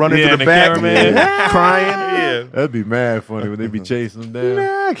through the Yeah, to and the the back, cameraman. crying. Yeah. That'd be mad funny when they be chasing him down.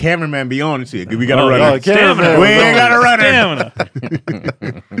 Nah, cameraman be on it. We got a Oh, runner. yeah. cameraman We was ain't on. got a runner.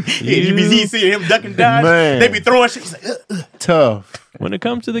 Stamina. You be he seeing him ducking dodge. Man. They be throwing shit. He's like, Tough. When it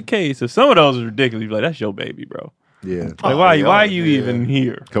comes to the case, if some of those is ridiculous, you be like, that's your baby, bro. Yeah. Like, why are you even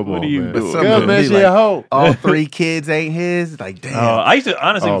here? Come what on, are you man. doing? Some man, be she like, a hoe. all 3 kids ain't his. Like, damn. I used to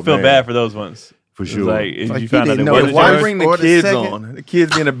honestly feel man. bad for those ones. For It's sure. Like, if Like, you you found out didn't it know wasn't it. Why yours. bring the Or the kids second. on? The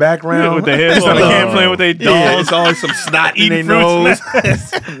kids be in the background with the heads on the Yeah. can playing with their dolls. Yeah, it's always some snot in their nose.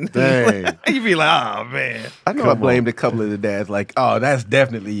 Dang. You be like, oh man. I know I blamed a couple of the dads, like, oh, that's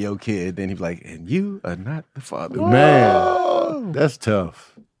definitely your kid. Then he'd be like, and you are not the father. Man, that's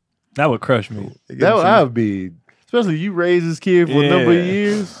tough. That would crush me. That would I'd be, especially you raise this kid for a number of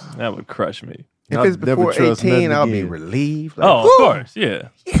years. That would crush me. If I'll it's never before trust 18, nothing I'll be again. relieved. Like, Oh, of course, yeah.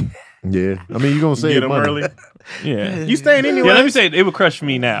 Yeah, I mean you're gonna save Get them money. early. Yeah. You staying anyway? Yeah, let me say it would crush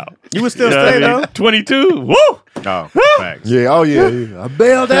me now. You would still You know stay what I mean? though? 22. Woo! Oh, facts. Yeah, oh yeah. I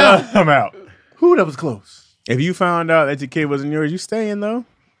bailed out. I'm out. Who that was close? If you found out that your kid wasn't yours, you staying though?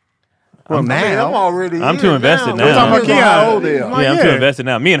 well, now. I'm already. I'm in too invested now. We're talking about Depends on how old kid. they are. Like, Yeah, I'm too invested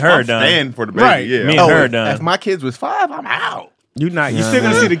now. Me and her are I'm done. staying for the baby. Right. Yeah. Me and Oh, her are if done. my kids was 5, I'm out. You still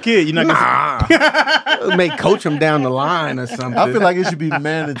gonna see the kid. You're not gonna May coach them down the line or something. I feel like it should be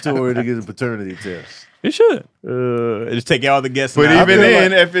mandatory to get a paternity test. It should. just take all the guesses. But out. even feel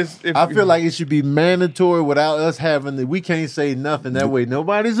then, like- if I feel like it should be mandatory without us having the. We can't say nothing. That way,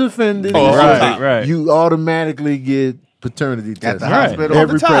 nobody's offended. Oh, right, right. You automatically get paternity At test. the Right. hospital. off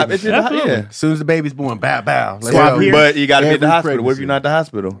the top, pregnancy. it's just, Absolutely. yeah. As soon as the baby's born, bow, bow. Let's Swap go. here. But you got to be at the Every hospital. What if pregnancy. you're not at the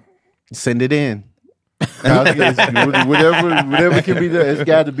hospital? Send it in. Whatever can be done, it's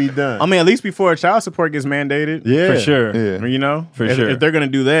got to be done. I mean, at least before child support gets mandated. Yeah, For sure. Yeah. You know, For if, sure. if they're gonna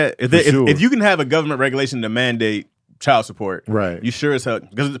do that, sure. if you can have a government regulation to mandate child support, Right. You sure as hell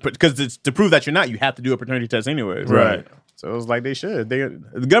because it's to prove that you're not, you have to do a paternity test anyways, Right. So it's like they should.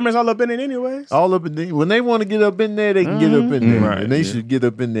 The government's all up in it anyways. All up in there. When they want to get up in there, they can get up in there, Right, and they should get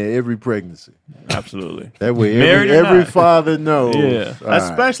up in there every pregnancy. Absolutely. That way, Married or every not. father knows. Yeah. All right.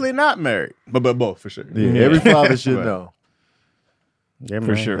 Especially not married, but both for sure. Yeah, every father should know. Yeah,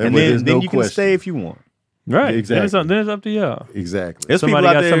 For sure. That And way then there's no you can question. stay if you want. Right. Exactly. Then it's up to y'all. Exactly. There's Somebody people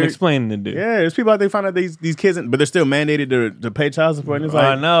out got there, some explaining to do. Yeah, there's people out there find out these kids, but they're still mandated to pay child support. And it's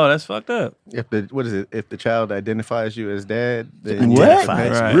I like, know. That's fucked up. If the child identifies you as dad, then you What? have to pay.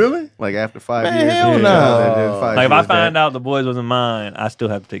 Right. Really? Like after 5 Man, years, hell the no. child identifies Like if you I as dad. find out the boys wasn't mine, I still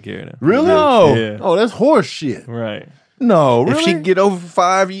have to take care of them. Really? No. Yeah. Oh, that's horse shit. Right. No, really? If she get over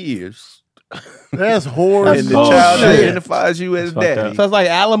 5 years That's horse and the Oh, child shit. identifies you as fucked daddy, up. so it's like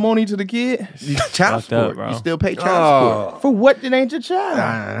alimony to the kid? child fucked up, support. bro. You still pay child For what? It ain't your child.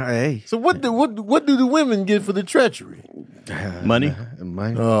 support. Hey, So what do the women get for the treachery? money.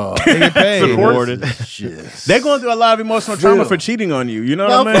 man. Oh, They get paid. Rewarded. shit. They're going through a lot of emotional trauma Phil. for cheating on you. You know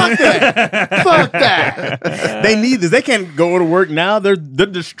No, what I mean? fuck that. Fuck that. They need this. They can't go to work now. They're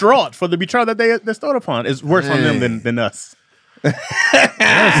distraught for the betrayal that they stole upon. It's worse on them than us.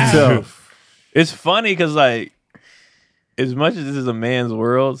 That's tough. It's funny because like, as much as this is a man's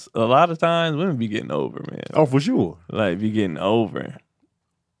world, a lot of times women be getting over, man. Oh, for sure. Like be getting over.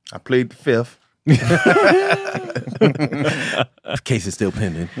 I played the fifth. Case is still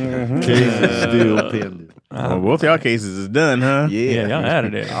pending. Case is still pending. Well, both y'all cases is done, huh? Yeah, y'all out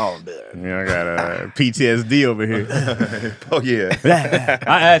of there. Yeah, I got PTSD over here. Oh yeah.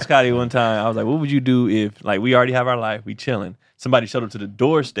 I asked Scotty one time. I was like, "What would you do if, like, we already have our life, we chilling? Somebody showed up to the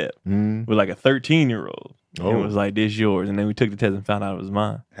doorstep with like a 13-year-old and was like, "This yours," and then we took the test and found out it was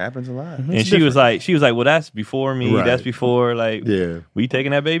mine. Happens a lot. And she was like, "Well, that's before me. Right. That's before like Yeah. we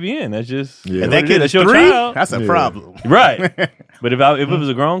taking that baby in. That's just Yeah. If what that it kid is. is That's your 3, child." that's a Yeah. problem. Right. But if it was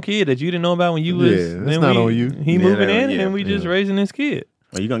a grown kid that you didn't know about when you was, Yeah, that's then not we, on you. He Yeah, moving that- in, yeah, and we just raising this kid.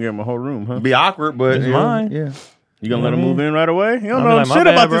 Well, you gonna give him a whole room, huh? Be awkward, but It's you know, mine. Yeah. You gonna let him move in right away? You don't I'll be know like, "My shit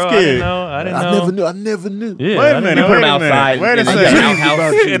bad, about bro. this I didn't kid. know. I didn't I know. never knew. I never knew. Yeah, Wait I a didn't minute. know. put him Wait a outside minute. Wait a in the second.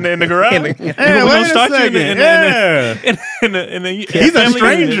 outhouse. In the garage. And Hey, we're wait gonna a start you second. in the He's a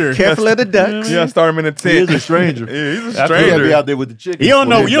stranger. Careful of the ducks. Yeah, start him in a tent. He's a stranger. Yeah, he's a He gotta stranger. be out there with the chicken. You don't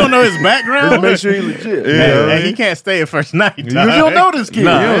know his Let's background. make sure he's legit. Hey, he can't stay at first night. You don't know this kid.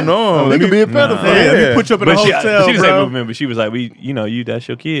 Nah. You don't know him. He could be a pedophile. Yeah, let me put you up in a But she hotel, didn't say bro. movement, but she was like, you that's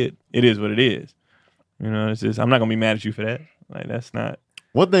your kid. It is what it is. You know, it's just I'm not gonna be mad at you for that. Like that's not.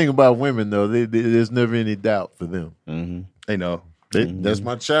 One thing about women, though, there's never any doubt for them. They know. That's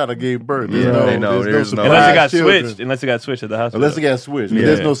my child I gave birth. Yeah, they know. There's no- surprise Unless it got children. switched. Unless it got switched at the hospital. Unless it got switched. Yeah.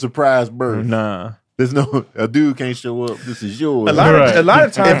 There's no surprise birth. Nah. There's no, a dude can't show up. This is yours. A lot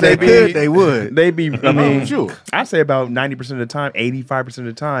of times If they could, they would. They be. I mean, sure. I say about 90% of the time, 85% of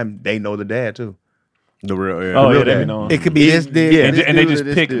the time, they know the dad too. The real, yeah. Oh yeah, real they be dad. knowing. It could be this dude. Yeah. and they dude, just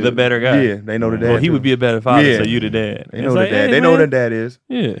this pick dude. the better guy. Yeah, they know the dad. Well, he too. would be a better father, Yeah. so you the dad. They It's know like, the dad. hey, They know man. who the dad is.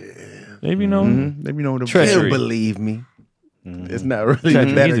 Yeah, they be knowing. They be knowing the Treachery. Still believe me. It's not really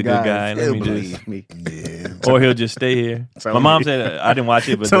Treachery. better He's a good guys. guy. Let Still me believe just- me. Yeah. or he'll just stay here. My mom said I didn't watch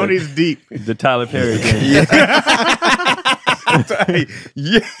it, but Tony's deep. The Tyler Perry thing. Yeah.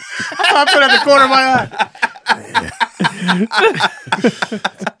 I put it at the corner of my eye.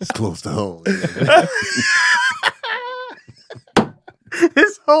 It's close to home.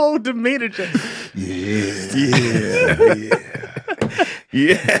 His whole demeanor change.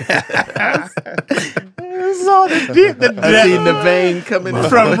 It's all the deep. I seen the vein coming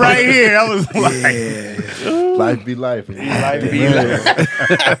from right here. I was like, Life be life. life be life.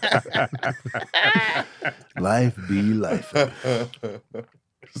 Life be life.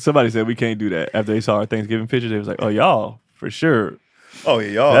 Somebody said we can't do that. After they saw our Thanksgiving pictures, they was like, "Oh, y'all for sure." Oh yeah,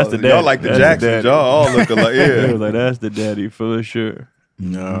 y'all. That's the daddy. Y'all like the That's Jacksons. the Y'all all look alike. They Yeah. was like, "That's the daddy for sure."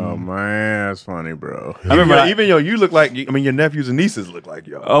 No, man, that's funny, bro. I remember Even you look like. I mean, your nephews and nieces look like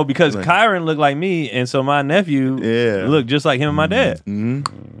y'all. Oh, because Kyron looked like me, and so my nephew looked just like him and my dad. Mm-hmm.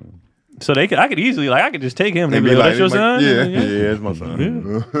 So I could easily I could just take him. They They'd be be like, like, "That's your son?" yeah, it's my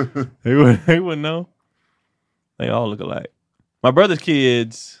son. Yeah. They wouldn't know. They all look alike. My brother's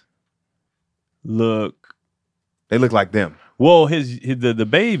kids look. They look like them. Well, the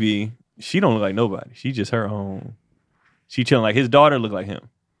baby, she don't look like nobody. She just her own. She chilling like his daughter look like him.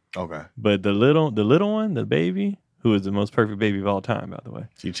 Okay. But the little one, the baby, who is the most perfect baby of all time, by the way.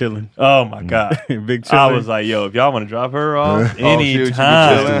 She chilling. Oh my God. Big I chilling. was like, yo, if y'all want to drop her off she would be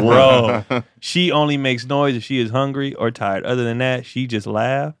anytime, chilling. bro. She only makes noise if she is hungry or tired. Other than that, she just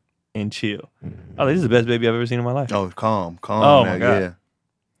laugh and chill. I was like, this is the best baby I've ever seen in my life. Oh, calm. Oh, my man. God. Yeah.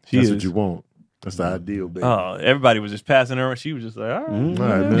 She That's is. what you want. That's the ideal, baby. Oh, everybody was just passing her. She was just like, all right. All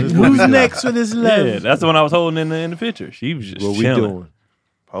right, man. This is Who's what we next for this love? Yeah, that's the one I was holding in the picture. She was just What we chilling. doing?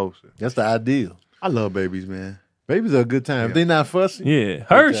 Post it. That's the ideal. I love babies, man. Babies are a good time. If they not fussy. Yeah,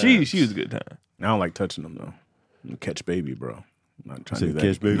 her, Good she times. was a good time. I don't like touching them though. I'm catch baby, bro. I'm not trying to do Said that.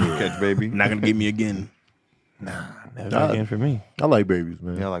 catch baby. Catch baby. Not gonna get me again. Never again for me. I like babies,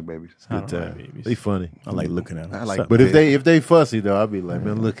 man. Yeah, I like babies. I Good don't like time. babies. They funny. I like looking at them. I like. But if they fussy though, I'll be like,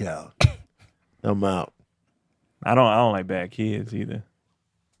 man, look out. I'm out. I don't like bad kids either.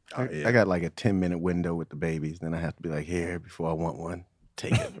 I got like a 10-minute window with the babies. Then I have to be like, here, before I want one,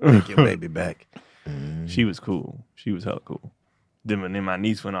 take your baby back. She was cool. She was hella cool. Then when my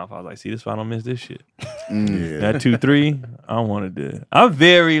niece went off, I was like, see, this is why I don't miss this shit. Yeah. That 2-3, I wanted to. I'm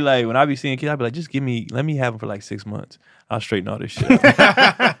very like, when I be seeing kids, I be like, just let me have them for like 6 months. I'll straighten all this shit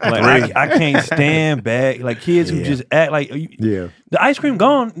out. Like, I can't stand back. Like, kids who just act like, Yeah. the ice cream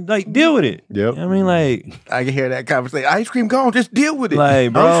gone, like, deal with it. Yep. I mean, like, I can hear that conversation. Ice cream gone, just deal with it.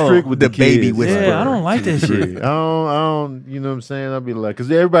 like, bro. I'm strict with the baby kids. whisperer. Yeah, I don't like that shit. I don't, you know what I'm saying? I'll be like,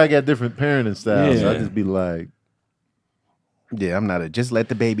 because everybody got different parenting styles. So I Yeah. just be like, Yeah, I'm not a just let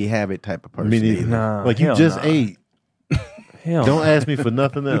the baby have it type of person. me neither. either. Nah, like, you hell just nah. ate. Hell Don't no. ask me for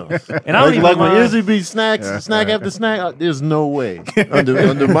nothing else. And I don't even like when mind- Izzy be snack after snack, there's no way.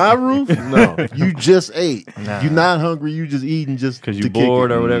 Under my roof, no. You just ate. You're not hungry. You just eating just Because to you kick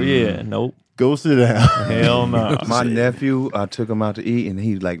bored it. or whatever. Yeah, nope. Go sit down. Hell no. My nephew, I took him out to eat, and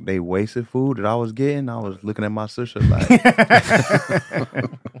he like they wasted food that I was getting. I was looking at my sister like,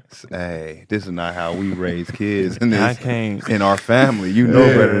 "Hey, this is not how we raise kids in I this can't. in our family. You know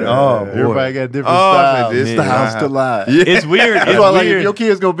better." Than, oh, boy. Everybody got different Oh, I styles. said, this is styles not to how- lie. Yeah. It's weird. That's It's why, like, if weird. your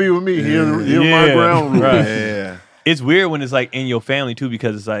kid's gonna be with me, he'll my Yeah. ground rules. Right. Yeah. It's weird when it's like in your family too,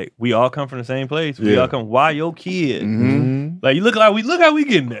 because it's like we all come from the same place. We Yeah. all come. Why your kid? Mm-hmm. Like you look how we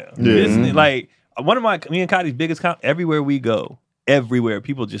getting there. Yeah. It's like one of me and Cotty's biggest everywhere we go. Everywhere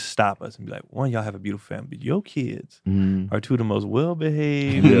people just stop us and be like, "One, y'all have a beautiful family, but your kids are two of the most well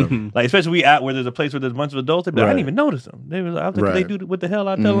behaved." Like especially we out where there's a place where there's a bunch of adults. They be like, I Right. didn't even notice them. They was like, I was like, Right. they do what the hell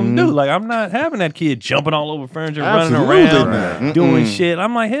I tell them to do. Like I'm not having that kid jumping all over furniture, running Absolutely around, not. doing shit.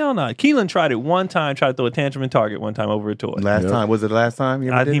 I'm like, hell no. Keelan tried it one time, tried to throw a tantrum in Target one time over a toy. Last time was it the last time?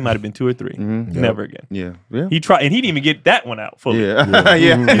 You ever did He it? might have been 2 or 3. Never again. Yeah. Yeah. He tried, and he didn't even get that one out fully. Yeah. He's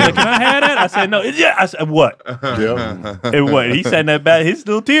like, can I have that? I said, no. Yeah. I said, what? And what? He sat in that basket. His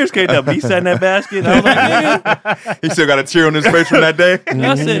little tears came up. He sat in that basket. And I was like, nigga. He still got a tear on his face from that day. And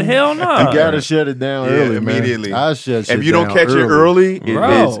I said, hell no. You gotta shut it down Yeah, early, man. immediately. I shut shit If you don't down catch it early,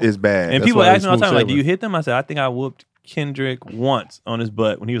 Bro. it's bad. And That's people why ask me all the it's time, like, smooth do you hit them? I said, I think I whooped Kendrick once on his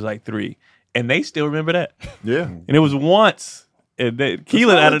butt when he was like 3. And they still remember that. Yeah. And it was once. And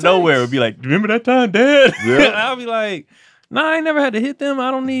Keelan out of nowhere would be like, remember that time, Dad? Yeah. And I'll be like, nah, I ain't never had to hit them. I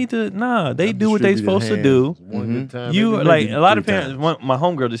don't need to. Nah, they do what they supposed to do. You are like a lot of parents. My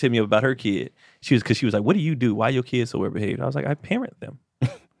homegirl just hit me up about her kid. She was like, "What do you do? Why your kids so well behaved?" I was like, "I parent them."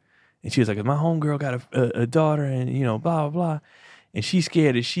 And she was like, "My homegirl got a daughter, and blah blah blah, and she's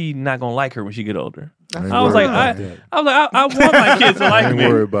scared that she not gonna like her when she get older." I was like, I want my kids to like me.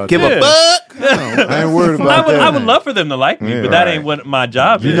 Worry about Give that. a fuck. I ain't worried about that. I would love for them to like me, but that ain't what my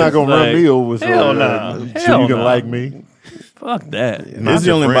job is. You're not gonna run me over, so hell no. So you can like me. Fuck that.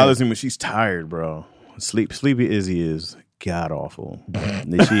 Izzy only bothers me when she's tired, bro. Sleepy Izzy is god awful.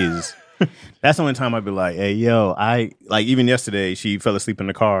 She is. That's the only time I'd be like, hey, yo, even yesterday, she fell asleep in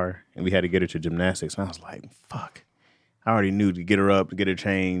the car and we had to get her to gymnastics. And I was like, fuck. I already knew to get her up, to get her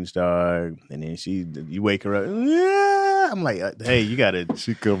changed, dog. And then you wake her up. Yeah. I'm like, hey, you got to.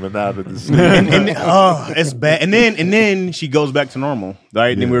 She coming out of the sleep. It's bad. And then she goes back to normal, right?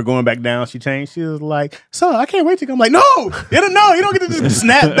 Yeah. Then we were going back down. She changed. She was like, so I can't wait to come. I'm like, no, you don't get to just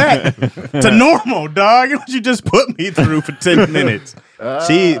snap back to normal, dog. You know what you just put me through for 10 minutes.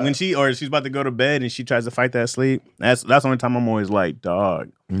 She's about to go to bed and she tries to fight that sleep. That's the only time I'm always like,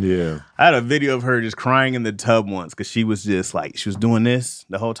 dog. Yeah. I had a video of her just crying in the tub once because she was just like, she was doing this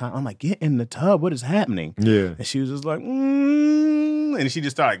the whole time. I'm like, get in the tub. What is happening? Yeah. And she was just like, and she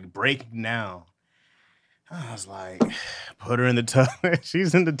just started breaking down. I was like, put her in the tub.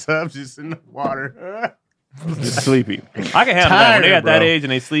 She's in the tub, just in the water. Just sleepy. I can handle that. When they got that age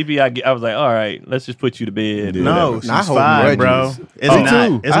and they sleepy, I was like, all right, let's just put you to bed. No, she's fine, bro.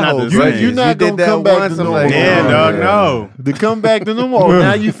 It's not the same. You're not going to come back to normal. Yeah, dog, no. To come back to normal.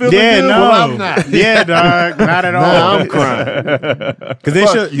 Now you feeling good? No. Well, I'm not. Yeah, dog, not at all. Now I'm crying. Because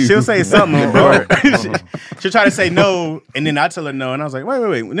then she'll say something, bro. She'll try to say no, and then I tell her no, and I was like,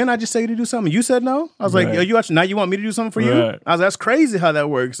 wait. And then I just say to do something. You said no? I was like, yo, now you want me to do something for you? I was like, that's crazy how that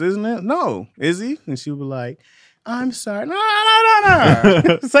works, isn't it? No. Is he? And she would be like, I'm sorry. No.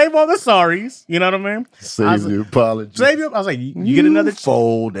 Save all the sorries. You know what I mean? Save the apology. I was like, you get another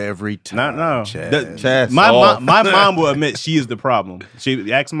fold every time. No. Chaz. My mom will admit she is the problem.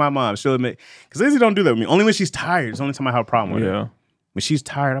 She asks my mom. She'll admit. Because Izzy don't do that with me. Only when she's tired. It's the only time I have a problem with her. When she's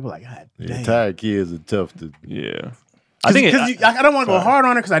tired, I'll be like, God damn. Tired kids are tough to... Yeah. I don't want to go hard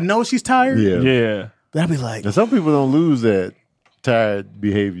on her because I know she's tired. Yeah. But I'll be like... And some people don't lose that tired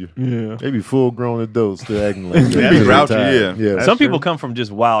behavior. Yeah. They be full-grown adults still acting like that. They be grouchy, yeah. Some people come from just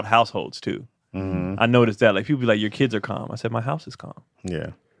wild households, too. Mm-hmm. I noticed that. Like, people be like, your kids are calm. I said, my house is calm. Yeah.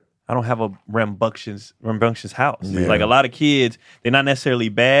 I don't have a rambunctious house. Yeah. Like, a lot of kids, they're not necessarily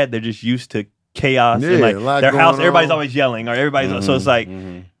bad. They're just used to chaos. And like their house, everybody's always yelling. Or everybody's... So it's like...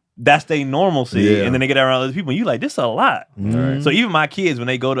 That's their normalcy, and then they get around other people, and you like, this is a lot. So even my kids, when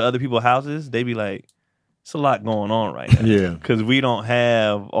they go to other people's houses, they be like, it's a lot going on right now. Yeah. Because we don't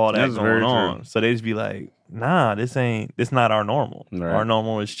have all that going on. True. So they just be like, nah, this not our normal. Right. Our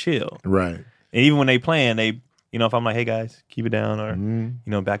normal is chill. Right. And even when they playing, if I'm like, hey guys, keep it down,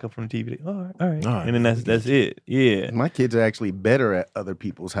 or back up from the TV, all right. And then that's it. Yeah. My kids are actually better at other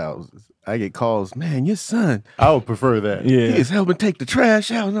people's houses. I get calls, man, your son. I would prefer that. Yeah. He is helping take the trash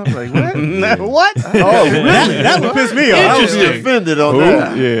out. And I'm like, what? What? That would piss me off. I was offended on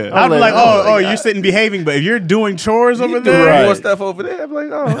that. Yeah. I'd be like, you're sitting behaving, but if you're doing chores over there, doing stuff over there, I'm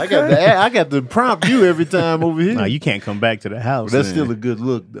like, I got to prompt you every time over here. No, you can't come back to the house. But that's still a good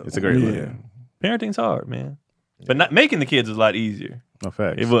look, though. It's a great look. Parenting's hard, man. But not making the kids is a lot easier. No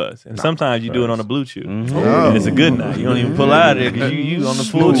facts. It was. And sometimes you do it on a blue chew. Mm-hmm. And it's a good night. You don't even pull out of it because you on the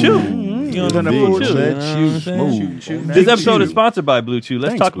full chew. You on the full chew. This episode is sponsored by Blue Chew.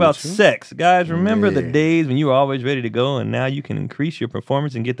 Let's talk about sex. Guys, remember the days when you were always ready to go and now you can increase your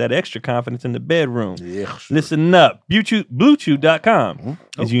performance and get that extra confidence in the bedroom. Listen up. BlueChew.com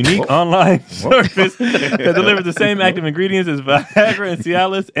is a unique online service that delivers the same active ingredients as Viagra and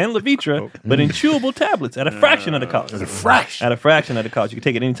Cialis and Levitra, but in chewable tablets at a fraction of the cost. At a fraction of the cost. You can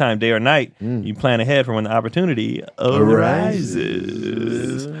take it anytime, day or night. You plan ahead for when the opportunity arises.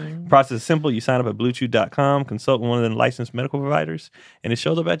 Process is simple. You sign up at BlueChew.com, consult with one of the licensed medical providers, and it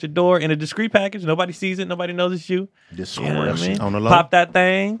shows up at your door in a discreet package. Nobody sees it. Nobody knows it's you. You know what I mean? On the low. Pop that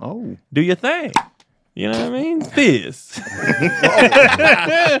thing. Oh. Do your thing. You know what I mean? Fizz.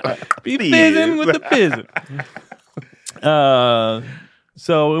 Be fizzing with the fizzing.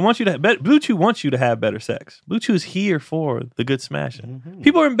 So it wants you to Blue Chew wants you to have better sex. Blue Chew is here for the good smashing. Mm-hmm.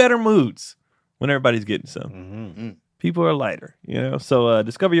 People are in better moods when everybody's getting some. Mm-hmm. People are lighter, So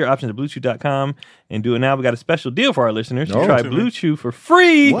discover your options at BlueChew.com and do it now. We got a special deal for our listeners. You try Blue Chew for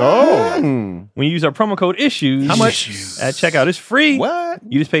free. When you use our promo code ISSUES. How much? At checkout. It's free. What?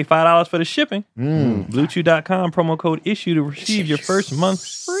 You just pay $5 for the shipping. BlueChew.com, promo code ISSUE to receive your first month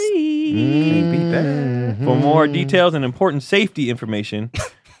free. Can't beat that. For more details and important safety information,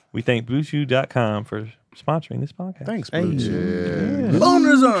 we thank BlueChew.com for sponsoring this podcast. Thanks, Blue Chew. Yeah.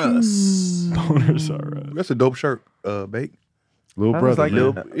 Boners are us. Boners are us. That's a dope shirt, Bake. Little brother. Like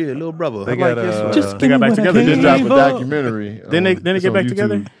little brother. They got they got back together. Just dropped a documentary. Then they get back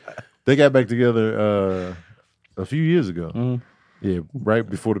together? They got back together a few years ago. Yeah, right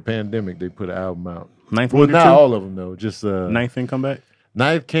before the pandemic, they put an album out. Ninth well, Wonder not too? all of them though. Just Ninth and come back.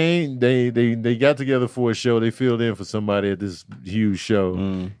 Ninth came. They got together for a show. They filled in for somebody at this huge show,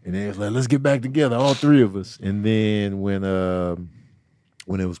 and they was like, "Let's get back together, all three of us." And then when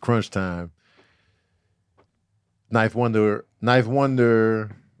it was crunch time, Ninth Wonder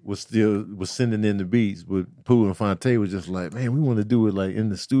was sending in the beats, but Pooh and Phonte was just like, "Man, we want to do it like in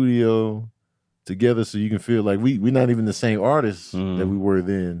the studio together, so you can feel like we're not even the same artists that we were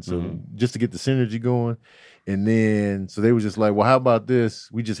then. So just to get the synergy going." And then, so they were just like, well, how about this?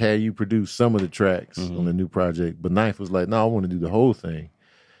 We just had you produce some of the tracks on the new project. But Ninth was like, no, I want to do the whole thing.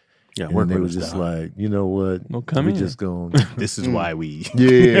 Yeah, and they was just like, you know what? We just going. This is why we.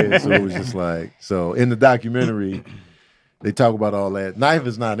 Yeah. So it was just like, so in the documentary, they talk about all that. Ninth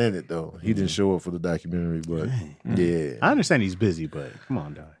is not in it though. He didn't show up for the documentary, but yeah. I understand he's busy, but come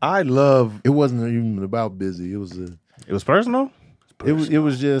on, dog. It wasn't even about busy. It was It was personal. It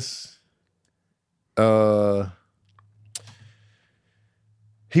was just.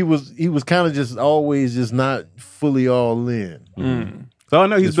 He was kind of just always just not fully all in. So I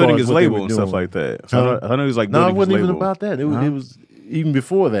know he's As far building as his what they label were and doing. stuff like that. So I know he's like No, building it wasn't his even label. about that. It was even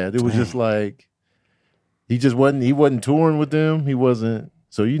before that. It was just like he wasn't touring with them. He wasn't.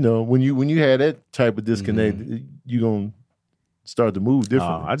 So when you had that type of disconnect, you gonna start to move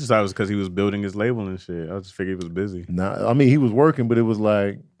differently. I just thought it was because he was building his label and shit. I just figured he was busy. Nah, I mean he was working, but it was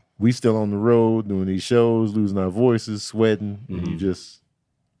like we still on the road doing these shows, losing our voices, sweating. And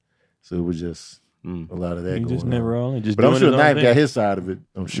so it was just a lot of that. He going just on. never on. Just But I'm doing sure his own Knife thing. got his side of it.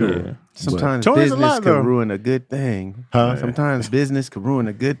 I'm sure. Yeah. Sometimes Touring's a business lot, could though. ruin a good thing. Huh? Sometimes business could ruin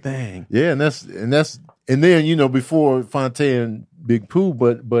a good thing. Yeah, and then before Phonte and Big Pooh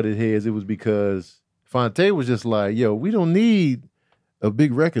butted heads, it was because Phonte was just like, yo, we don't need a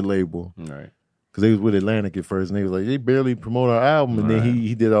big record label. Right. Because they was with Atlantic at first, and they was like, they barely promote our album. And then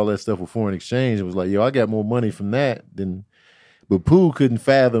he did all that stuff with Foreign Exchange and was like, yo, I got more money from that than. But Pooh couldn't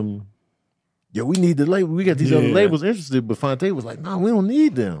fathom, yo, we need the label. We got these other labels interested. But Phonte was like, no, we don't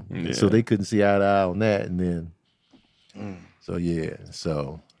need them. Yeah. So they couldn't see eye to eye on that. And then,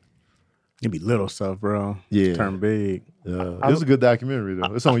 so. It'd be little stuff, bro. Yeah. Turn big. It was a good documentary,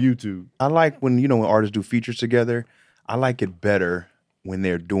 though. It's on YouTube. I like when artists do features together. I like it better when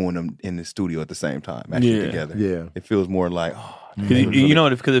they're doing them in the studio at the same time, actually together. Yeah. It feels more like,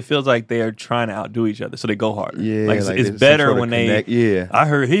 because it feels like they are trying to outdo each other, so they go harder. Yeah, like, like it's there's better some sort of when they. connect. Yeah. I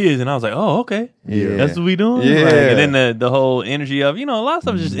heard his, and I was like, oh, okay, Yeah. that's what we doing. Yeah. Like, and then the whole energy of a lot of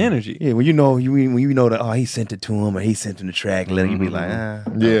stuff is just energy. Yeah, when you know that he sent it to him or he sent him the track, letting you be like,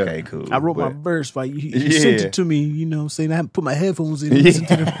 okay, cool. I wrote my But- verse by you. You Yeah. sent it to me, saying I haven't put my headphones in. And listened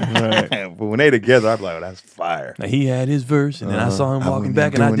to them. But when they together, I'm like, that's fire. Like, he had his verse, and then I saw him I walking wouldn't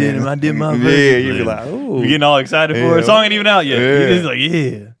back, and I doing did that. I did my verse. Yeah, you be like, ooh. You're getting all excited for it. The song ain't even out yet. Yeah. You're just like,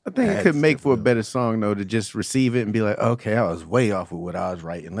 yeah. I think it could make for a better song though to just receive it and be like, okay, I was way off with what I was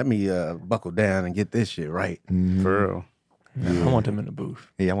writing. Let me buckle down and get this shit right. For real. I want them in the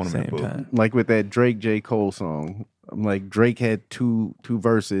booth. Yeah, I want him in Same the booth. time. Like with that Drake J. Cole song. I'm like, Drake had two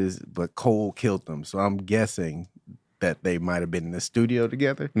verses, but Cole killed them. So I'm guessing that they might have been in the studio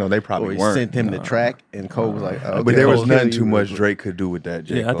together. No, they Or probably he weren't. sent him the track and Cole was like, okay, But there was Cole, nothing kill too you. much Drake could do with that.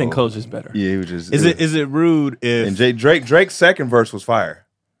 J. Yeah, I think Cole. Cole's just better. Yeah, he was just. Is it rude if And Drake's second verse was fire.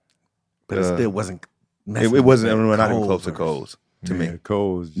 But it still wasn't. It wasn't not even Cole close to verse. Cole's to me.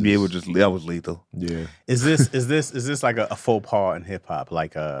 Cole's just, Yeah, it was just that was lethal. yeah. is this like a faux pas in hip hop?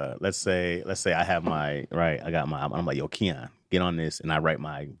 Like let's say I have my I got my I'm like, yo, Keon, get on this, and I write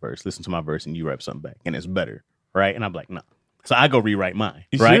my verse, listen to my verse, and you write something back, and it's better, right? And I'm like, no. So I go rewrite mine.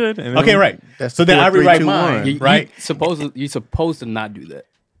 You right? should, and then- Okay, right. That's So then 4, I 3, rewrite 2, mine, 1. You right? you're supposed to not do that.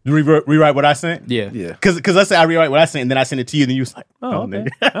 Rewrite what I sent. Yeah. Yeah. Because let's say I rewrite what I sent, and then I send it to you, and you was like, Oh, okay.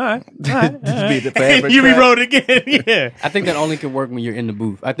 nigga. All right. All right. Just be the And favorite you track. rewrote it again. Yeah. I think that only can work when you're in the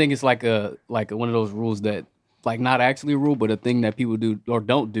booth. I think it's like one of those rules that, like, not actually a rule, but a thing that people do or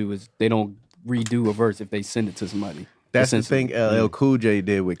don't do is they don't redo a verse if they send it to somebody. That's the Essentially. thing LL Cool J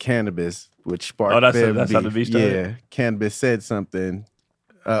did with Cannabis, which sparked. Oh, that's their how the beef. beef started? Yeah, Cannabis said something.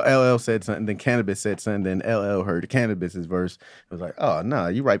 LL said something, then Cannabis said something, then LL heard Cannabis's verse. It was like, oh, no,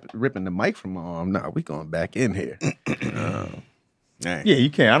 you ripping the mic from my arm. Nah, we going back in here. Yeah,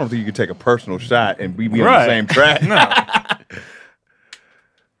 you can't. I don't think you can take a personal shot and be on the Right. same track. No.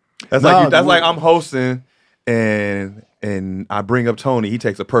 That's like I'm hosting and I bring up Tony. He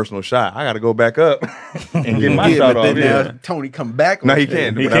takes a personal shot. I got to go back up and get my Yeah, shot but off. then Yeah. now Tony come back. No, on he stage.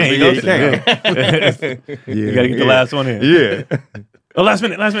 can't. He But I can't. mean, Yeah, he can. You got to get the last one in. Yeah. Oh, last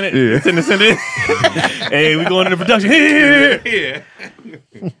minute. Yeah. Send it. Hey, we going into production. Yeah.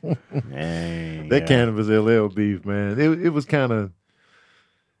 Dang. That Cannabis LL beef, man. It was kind of.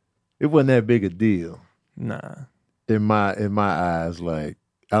 It wasn't that big a deal. Nah. In my eyes, like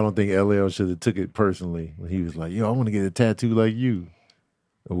I don't think LL should have took it personally when he was like, "Yo, I want to get a tattoo like you,"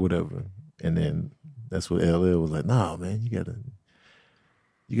 or whatever. And then that's what LL was like, "Nah, man,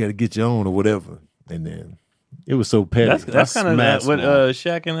 you gotta get your own or whatever." And then it was so petty. That's kind of what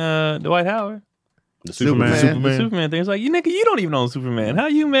Shaq and Dwight Howard. The Superman. The Superman thing. It's like, you don't even own Superman. How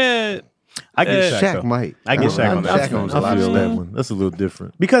you mad? I get Shaq might. I get Shaq on that. I feel that one. That's a little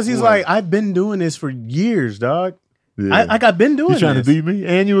different. Because he's like, I've been doing this for years, dog. Yeah. I've been doing this. You trying to beat me?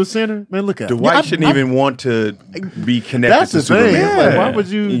 And you a center? Man, look at Dwight shouldn't even want to be connected that's to the Superman. thing. Like, why would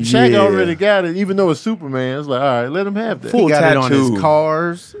you? Shaq already got it, even though it's Superman. It's like, all right, let him have that. Full He got tattoo. it on his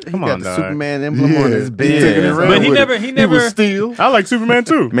cars. He got the Superman emblem on his bed. But he never was Steel. I like Superman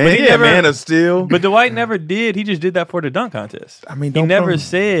too. Man, he had Man of Steel. But Dwight never did. He just did that for the dunk contest. I mean, he never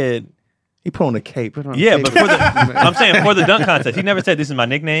said. He put on a cape. Yeah, but I'm saying for the dunk contest, he never said this is my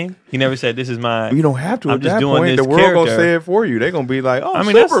nickname. He never said this is my. You don't have to. I'm at just that doing point, this the world character. gonna say it for you. They're gonna be like, "Oh, I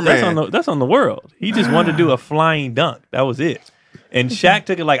mean, Superman." that's on the world. He just wanted to do a flying dunk. That was it. And Shaq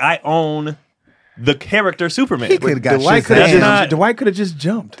took it like, I own the character Superman. He could have got Dwight could have just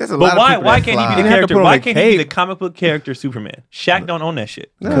jumped. There's a But lot of why people can't that he be the fly. character? put on Why a can't he be the cape. comic book character Superman? Shaq don't own that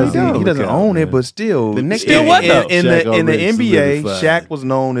shit. Because he doesn't own it, but still, Still what, though? In Shaq the already NBA, solidified. Shaq was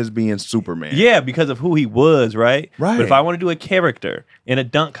known as being Superman. Yeah, because of who he was, right? Right. But if I want to do a character in a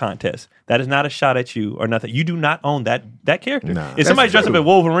dunk contest, that is not a shot at you or nothing. You do not own that character. Nah, if somebody dressed up as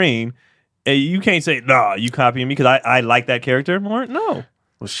Wolverine, you can't say, "Nah, you copying me because I like that character more." No.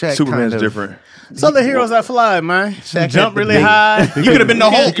 Well, Shaq Superman's kind of, different. Some of the heroes that fly, man. Shaq Jump had the really big- high. You could have been the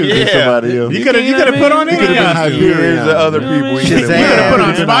Hulk. You could have been somebody else. You could have put on any costume. Here's the other people. Shazam. You You could have put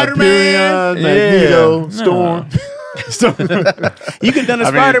on Spider-Man. Magneto, Storm. You could have done a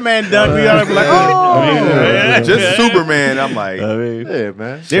Spider-Man dunk. You gotta be like, oh. just Superman. I'm like, Yeah,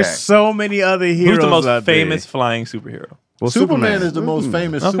 man. There's so many other heroes. Who's the most out there. famous flying superhero? Well, Superman is the most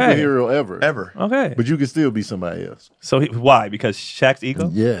famous Okay. superhero ever. ever. Okay. But you can still be somebody else. So why? Because Shaq's ego?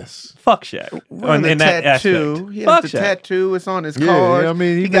 Yes. Fuck Shaq. Well, in the that tattoo. aspect. He has Fuck the Shaq. tattoo. It's on his Yeah, cars. I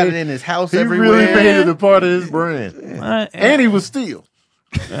mean, he he got made- it in his house He everywhere. really made it a part of his brand. And he was Steel.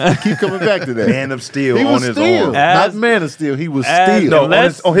 Keep coming back to that. Man of Steel He on was his Steel. arm. Not Man of Steel. He was Steel. No,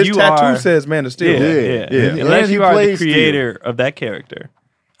 Unless on his you tattoo are- says Man of Steel. Yeah. And Unless he you are the plays creator of that character,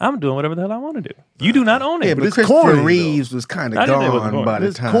 I'm doing whatever the hell I want to do. You do not own it. Yeah, but it's Christopher corny, though. Reeves was kind I of didn't say it wasn't gone corny. by the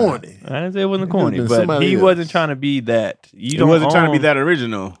It's time. corny. I didn't say it wasn't It could've corny, been but somebody he else. wasn't trying to be that. You He don't wasn't trying to be own- that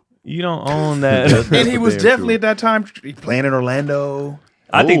original. You don't own that. And he was Damn definitely true. at that time playing in Orlando.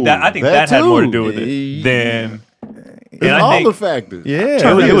 I think that that had more to too. do with it than. It's And I all think the factors.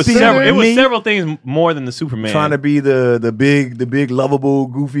 Yeah, it was several. several things more than the Superman. Trying to be the big lovable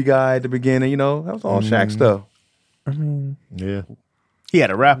goofy guy at the beginning. You know, that was all Shaq stuff. Yeah. He had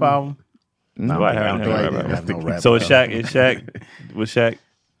a rap album. No, Dwight I Howard don't didn't know. have no rap So album. is Shaq? Was Shaq?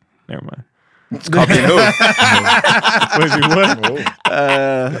 Never mind. Copying who? Was he what?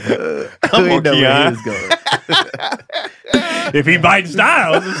 Come on, Keon. If he bites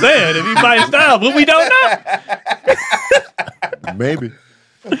Styles, I'm saying. If he bites Styles, but we don't know. Maybe.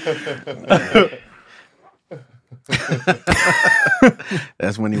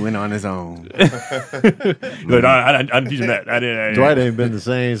 That's when he went on his own. But I'm teaching that. I didn't. Dwight ain't been the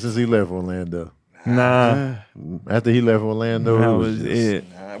same since he left Orlando. Nah, After he left Orlando, that it was just- it.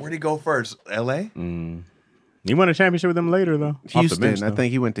 Where'd he go first? L.A. He won a championship with them later, though. Off the Houston. bench, I though.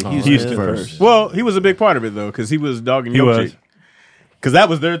 think he went to Houston, Houston first. first. Well, he was a big part of it, though, because he was dogging He was. Jokic. Because that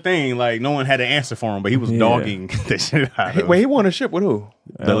was their thing. Like, no one had to answer for him, but he was dogging the shit out of Wait, he won a ship with who?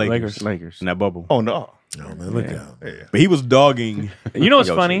 the Lakers. Lakers. In that bubble. Oh no. Oh, man, look out. But he was dogging. You know what's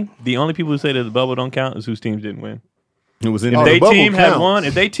Jokic. funny? The only people who say that the bubble don't count is whose teams didn't win. It was in If Oh, they the bubble team had counts. won,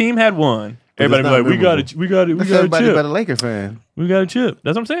 everybody be not like, we got memorable. it, we got it, we That's got a everybody but a chip, Laker fan. we got a chip.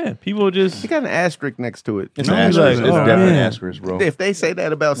 That's what I'm saying. People just He got an asterisk next to it. It's No, an he's asterisk. like, It's oh, definitely man. asterisk, bro. If they say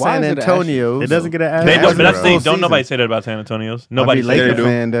that about Why San is it Antonio, It doesn't get an they asterisk. don't. But that's the thing. full Don't nobody season. say that about San Antonio's. Nobody every says Laker that. do.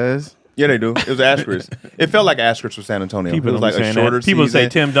 fan does. Yeah, they do. It was asterisk. It felt like asterisk for San Antonio. People it was don't like be a saying shorter that. People say season.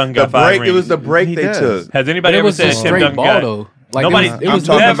 Tim Duncan The got 5 break. It was rings. the break He they does. took. Has But anybody it ever was said just Tim straight Duncan ball got? though. Like Nobody. it I'm was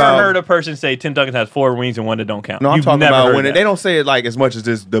talking never about- heard a person say Tim Duncan has 4 rings and one that don't count. No, I'm You've talking never about heard when that. they don't say it like as much as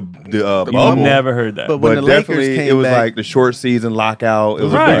this the You've bubble. never heard that. But when But the Lakers definitely, came it was back, like the short season lockout. It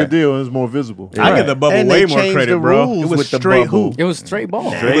was Right. a Bigger big deal. It was more visible. I give the bubble and way they more changed credit, the bro. rules It was with the straight bubble. hoop. it was straight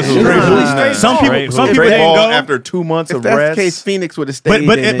ball. It was hoop. straight hoop. Nah. Some people Straight didn't Straight ball go. after 2 months If of that's rest. the case, Phoenix would have stayed.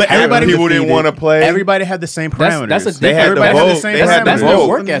 But in it. everybody people didn't want to play. Everybody had the same parameters. That's a They had to Everybody had vote. the same They had to that's vote. their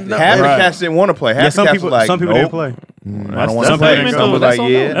work ethic. Half the Right. cats didn't want to play. Half Yeah, the some cats people. was like, Some people nope. didn't play.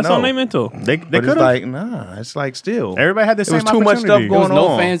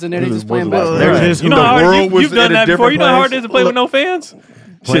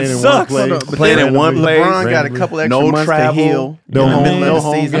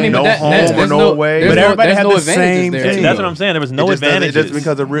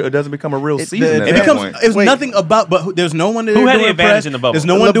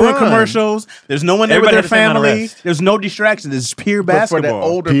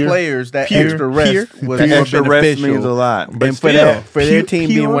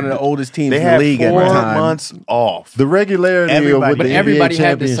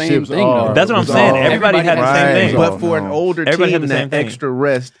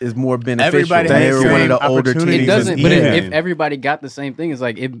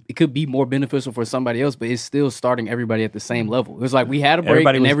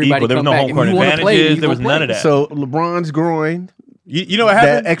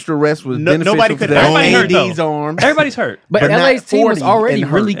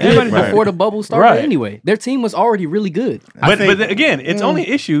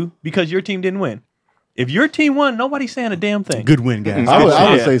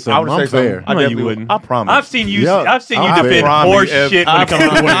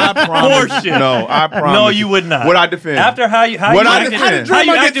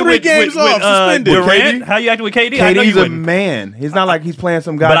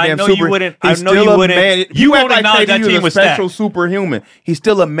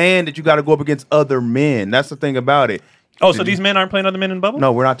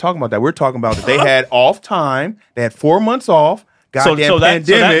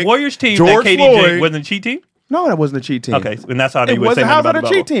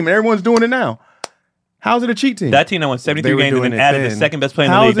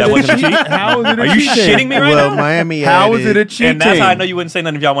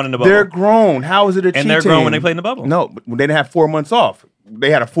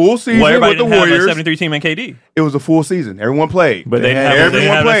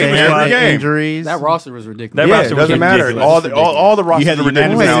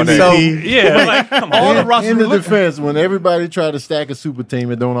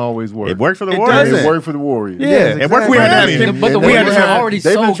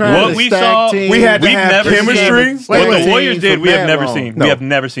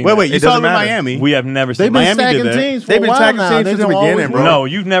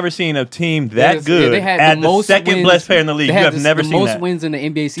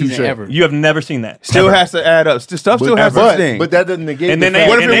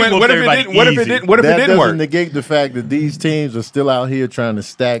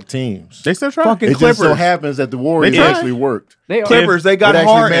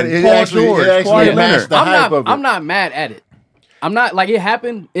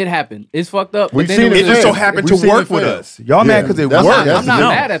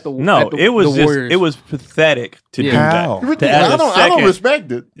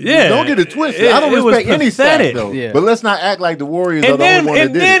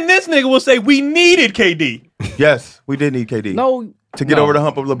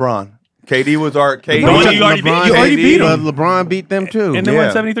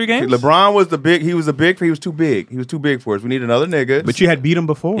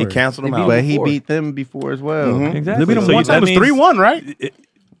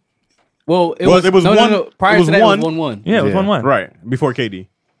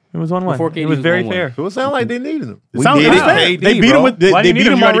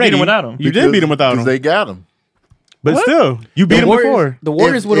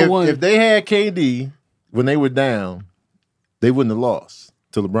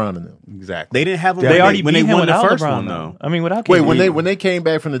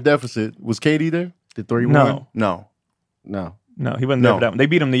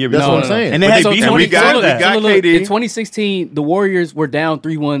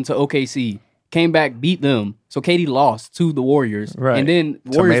 Warriors, Right. and then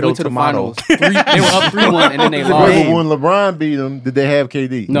Warriors Tomato, went to the tomato. finals. They were up 3-1, and then they But lost. when LeBron beat them, did they have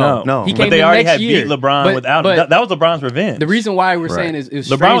KD? No. He But came they in already next had year. beat LeBron without him. That was LeBron's revenge. The reason why we're saying is LeBron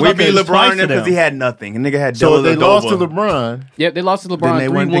strange. was We up beat there twice LeBron to because them. he had nothing. And nigga had So if they Dilla lost to Dova. LeBron, Yeah, they lost to Then LeBron they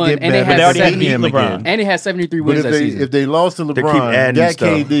wanted to 3-1, get and they better. But they had already had 70, beat him LeBron. again. and they had 73 but wins that season. if they lost to keep LeBron, adding got stuff.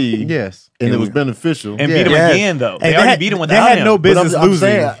 KD, Yes. and it was beneficial. And beat him Yes. again, though. Hey, They already beat him they without had him. no But business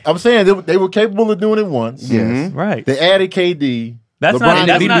losing. I'm saying they were capable of doing it once. Yes. Right. They added KD.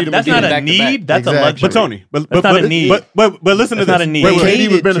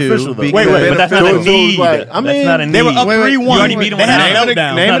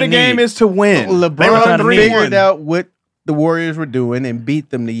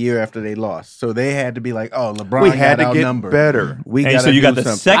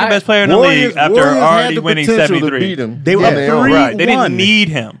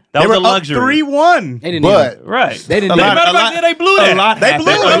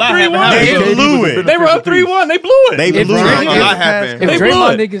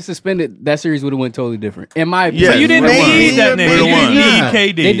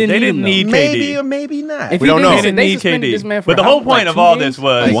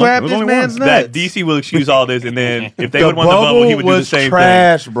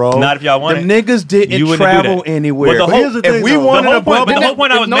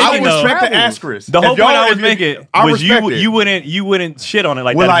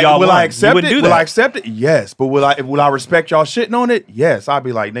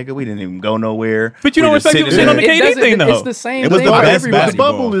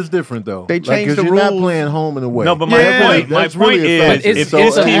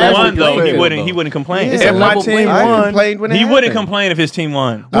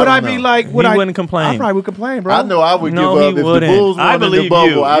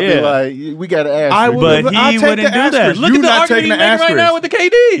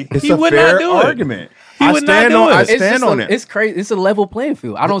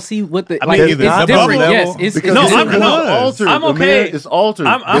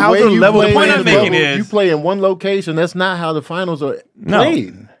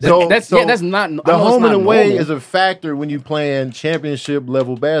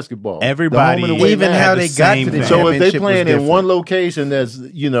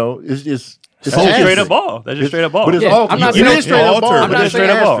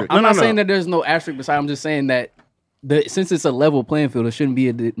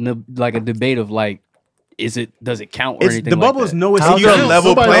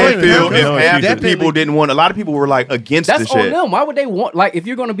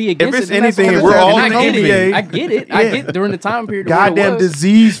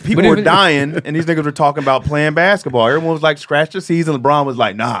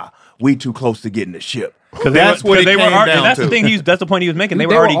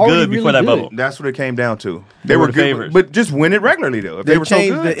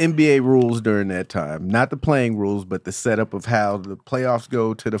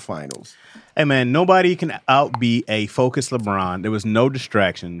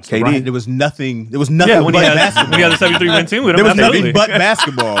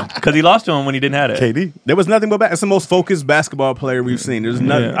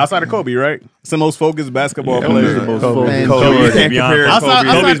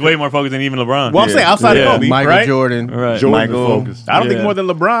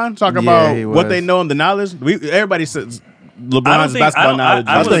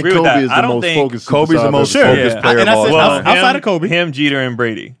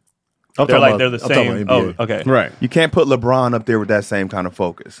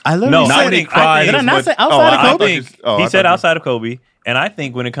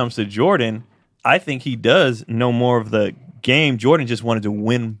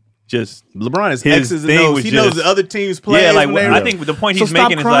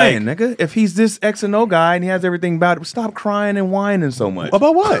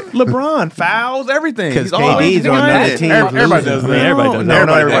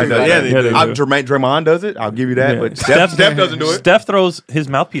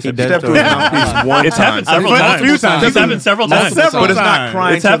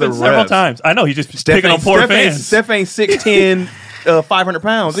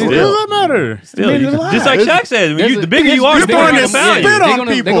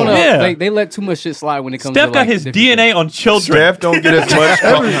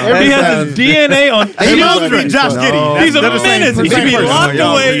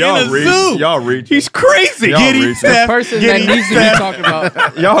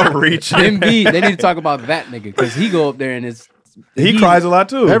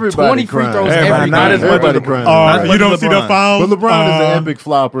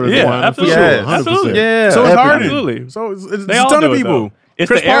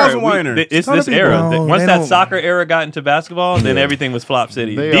 everything was Flop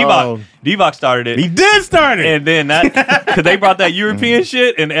City. Divock started it. He did start it, and then that because they brought that European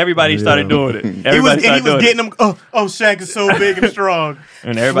shit, and everybody started doing it. Everybody he was getting them. Oh, Shaq is so big and strong,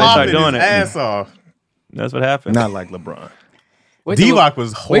 and everybody started doing it. Ass off. That's what happened. Not like LeBron.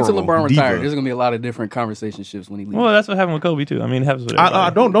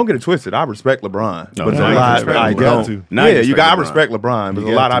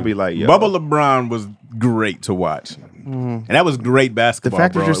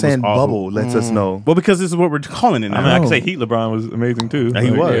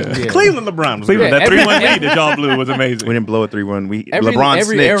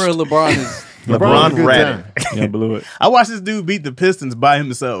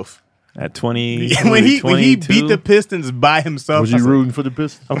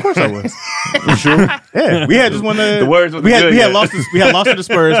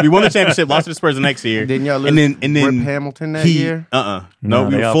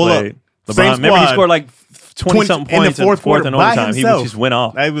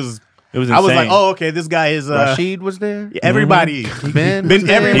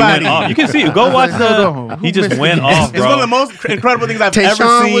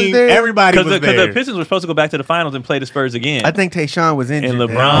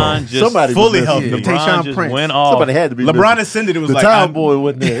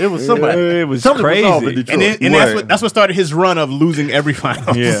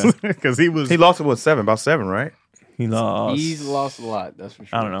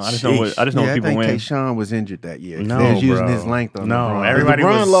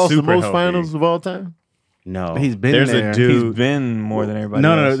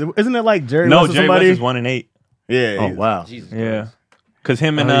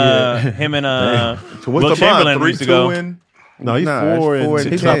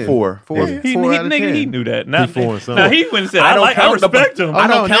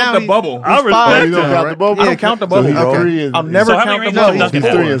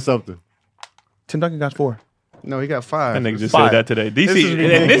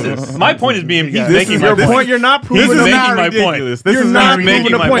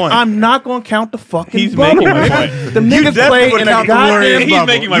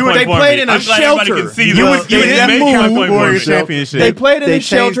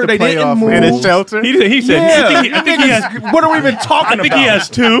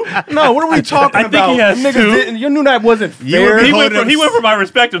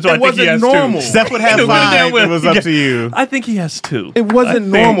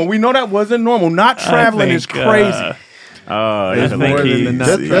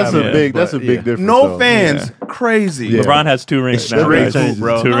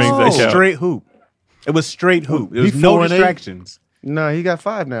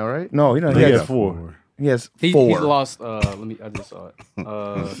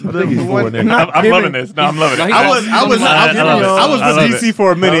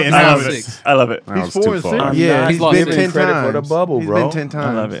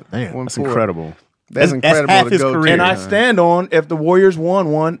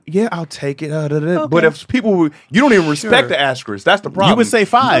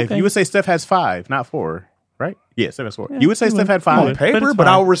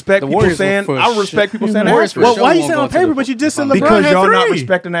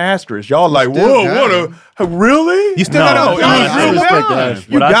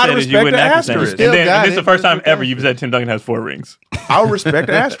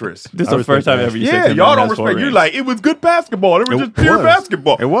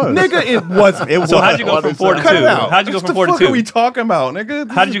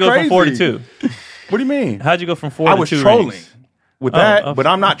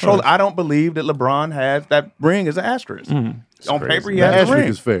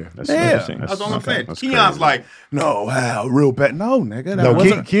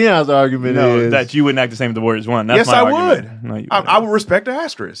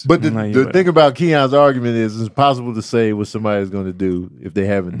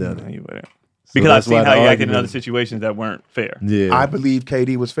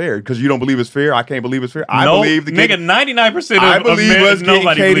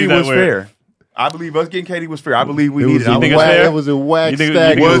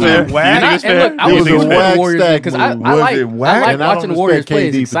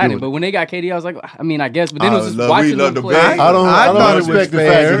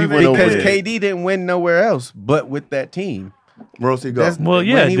 couldn't win nowhere else but with that team. Where else he go? Well,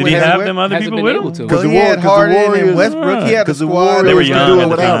 yeah. Did he have them other people with him? Because he had Harden and Westbrook. He had the squad. They were young at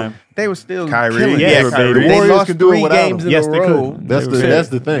the time. They were still Kyrie. killing it. Yeah, Kyrie. They lost 3 games in a row. That's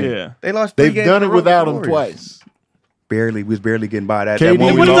the thing. They lost 3 games They've done in it a row without to him the Warriors. twice. we was barely getting by that. KD, That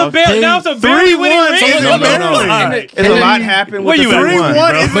one we What is a lost. barely? Now it's a barely winning ring. It's a lot happened with the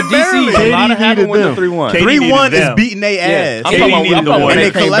 3-1. But DC, a lot happened with the 3-1. 3-1 is beating their ass. I'm talking needed the about when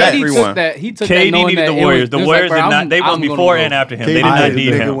Warriors. they came back He 3-1. took that. He took KD that knowing needed that the it Warriors. The was Warriors like, did not. They won I'm gonna before go. and after him. KD They did not I,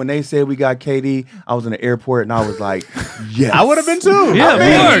 need nigga, him. when they said we got KD, I was in the airport and I was like, yes. I would have been too. Yeah, of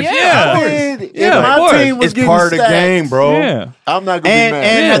course. yeah, Yeah. If of my course. team was It's getting part of the stacks, game, bro. Yeah. I'm not gonna And be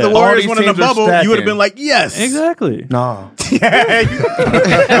mad. had the Yeah. Warriors All won in these the teams are bubble, you would have stacking. been like, yes. Exactly. Nah. Come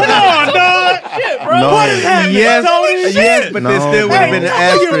on, dog. Shit, bro. No. What is happening? Yes, Tony? yes, but there No, still would have been an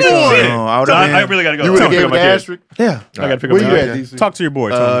asterisk on it. No, I would So have I really got to go. You would have Pick gave up an my kid. asterisk. Yeah. I got to pick Where up you my at, kid. DC? Talk to your boy,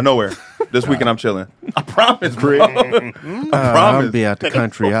 Tony. Nowhere. This weekend I'm chilling. I promise, bro. I I'll promise. be out the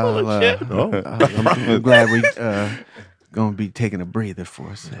country. I'm glad we gonna be taking a breather for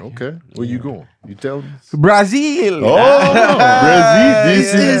a second. Okay, where you going? You tell me. Brazil. Brazil,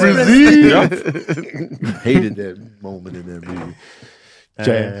 DC, Brazil. Hated that moment in that movie.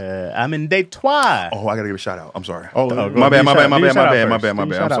 I'm in Detroit. Oh, I gotta give a shout out. I'm sorry. go my ahead. bad. Do your shout out My first. bad. Do your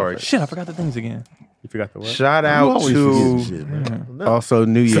I'm shout out sorry. first. Shit, I forgot the things again. You forgot the what? Shout out Always to. forget shit, man. Also,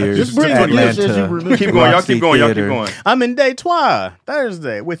 New Year's. Just bring what it is as you Atlanta. remember. Keep going. Y'all Roxy keep going. Y'all keep Theater. going. I'm in Detroit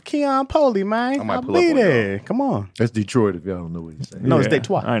Thursday with Keon Poli, man. I might I'll pull up be on there. Come on. That's Detroit if y'all don't know what he's saying. No, it's Yeah.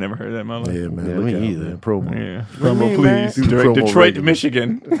 Detroit. I ain't never heard that in my life. Yeah, man. Yeah, look me out, either. man. Promo. Yeah. Promo, please. Do the promo Detroit, regularly.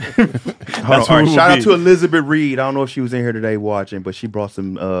 Michigan. Hold on. That's All right, where we'll shout out be. to Elizabeth Reed. I don't know if she was in here today watching, but she brought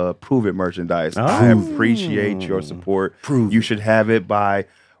some Prove It merchandise. I appreciate your support. You should have it by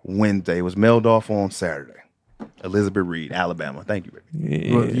Wednesday. It was mailed off on Saturday. Elizabeth Reed, Alabama. Thank you,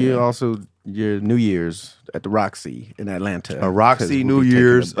 baby. Well, you also your New Year's at the Roxy in Atlanta. 'Cause Roxy, we'll New be taking a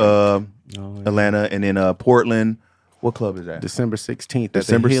Year's, break. Atlanta, and then Portland. What club is that? December 16th.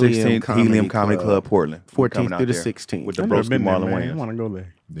 December 16th, Helium Comedy Club, Portland. 14th Coming out through the there 16th. with the I've never Broski been there, Marlon man. I Wayans. want to go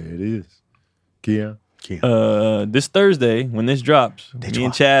there. There it is. Keon. This Thursday, when this drops, me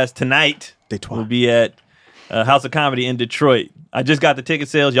and Chaz tonight Detroit. will be at House of Comedy in Detroit. I just got the ticket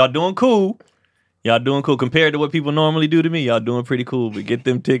sales. Y'all doing cool. Y'all doing cool compared to what people normally do to me. Y'all doing pretty cool. But get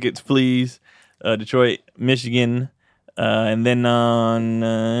them tickets, please. Detroit, Michigan, and then on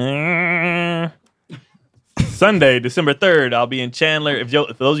Sunday, December 3rd, I'll be in Chandler.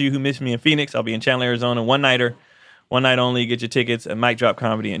 For those of you who missed me in Phoenix, I'll be in Chandler, Arizona. One nighter, one night only. Get your tickets at Mic Drop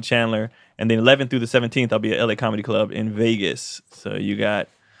Comedy in Chandler. And then 11th through the 17th, I'll be at LA Comedy Club in Vegas. So you got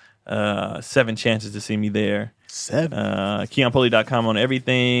 7 chances to see me there. 7. KeonPoli.com on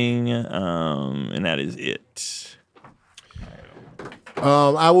everything. And that is it.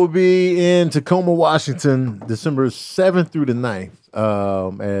 I will be in Tacoma, Washington, December 7th through the 9th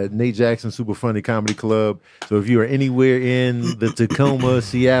at Nate Jackson Super Funny Comedy Club. So if you are anywhere in the Tacoma,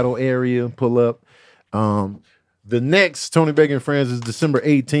 Seattle area, pull up. The next Tony Bacon and Friends is December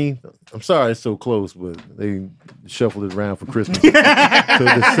 18th. I'm sorry it's so close, but they shuffled it around for Christmas. So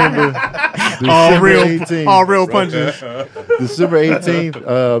December All real 18th. punches. December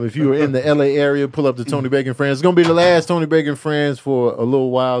 18th. If you are in the LA area, pull up the Tony Bacon Friends. It's going to be the last Tony Bacon Friends for a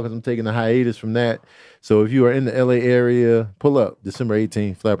little while because I'm taking a hiatus from that. So if you are in the LA area, pull up December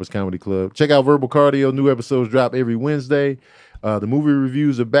 18th, Flappers Comedy Club. Check out Verbal Cardio. New episodes drop every Wednesday. The movie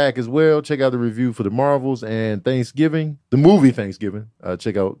reviews are back as well. Check out the review for the Marvels and Thanksgiving, the movie Thanksgiving.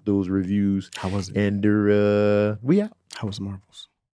 Check out those reviews. How was it? And we out. How was Marvels?